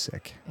incredibly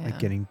sick, like Yeah.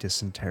 getting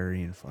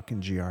dysentery and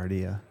fucking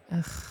giardia.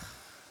 Ugh.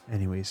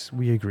 Anyways,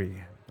 we agree,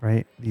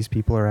 right? These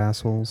people are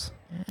assholes.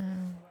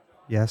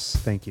 Yes,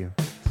 thank you.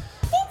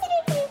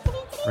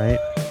 Right?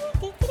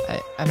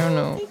 I don't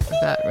know if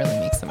that really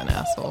makes them an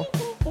asshole.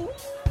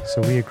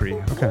 So we agree.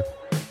 Okay.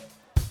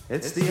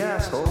 It's the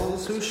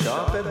assholes who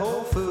shop at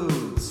Whole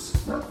Foods.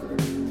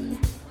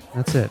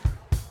 That's it.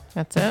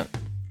 That's it.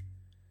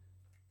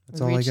 That's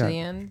We've all I reached got. the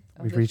end.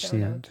 Of We've the reached show the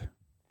notes. end.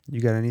 You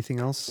got anything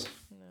else?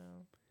 No.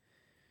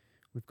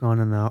 We've gone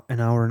an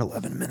hour and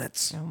 11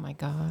 minutes. Oh my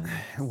god.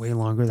 Way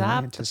longer than I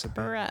Stop the anticipated.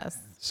 press.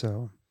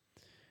 So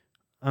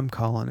I'm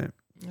calling it.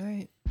 All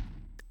right.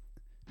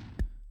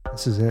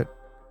 This is it.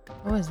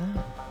 What was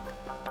that?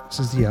 This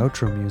is the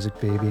outro music,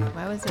 baby.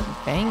 Why was it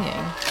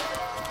banging?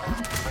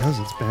 Because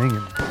it's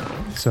banging.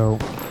 So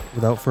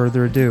without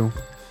further ado,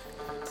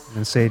 I'm going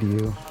to say to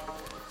you,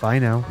 bye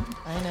now.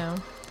 I know.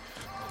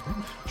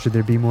 Should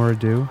there be more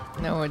ado?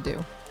 No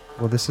ado.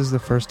 Well, this is the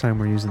first time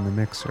we're using the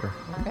mixer.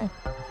 Okay.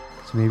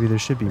 So maybe there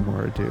should be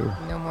more ado.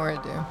 No more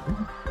ado.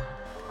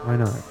 Why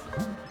not?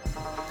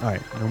 All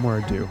right, no more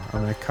ado.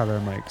 I'm going to cut our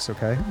mics,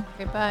 okay?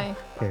 Okay, bye.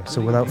 Okay,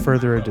 so without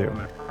further ado,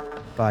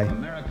 bye.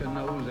 America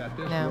knows that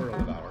this No.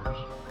 world of ours,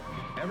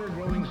 ever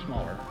growing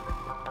smaller,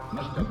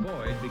 must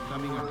avoid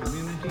becoming a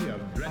community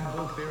of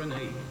dreadful fear and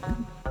hate.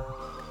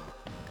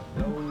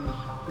 Those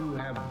who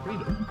have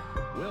freedom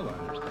will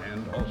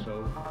understand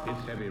also its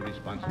heavy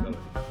responsibility.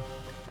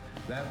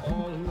 That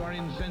all who are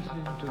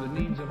insensitive to the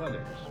needs of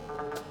others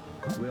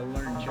will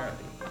learn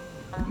charity,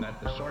 and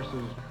that the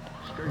sources,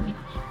 scourges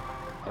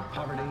of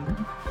poverty,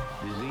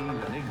 disease,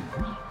 and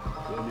ignorance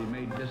will be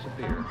made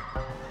disappear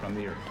from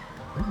the earth.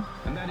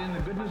 And that in the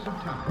goodness of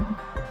time,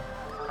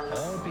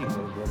 all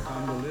peoples will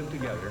come to live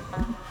together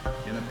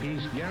in a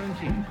peace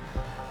guaranteed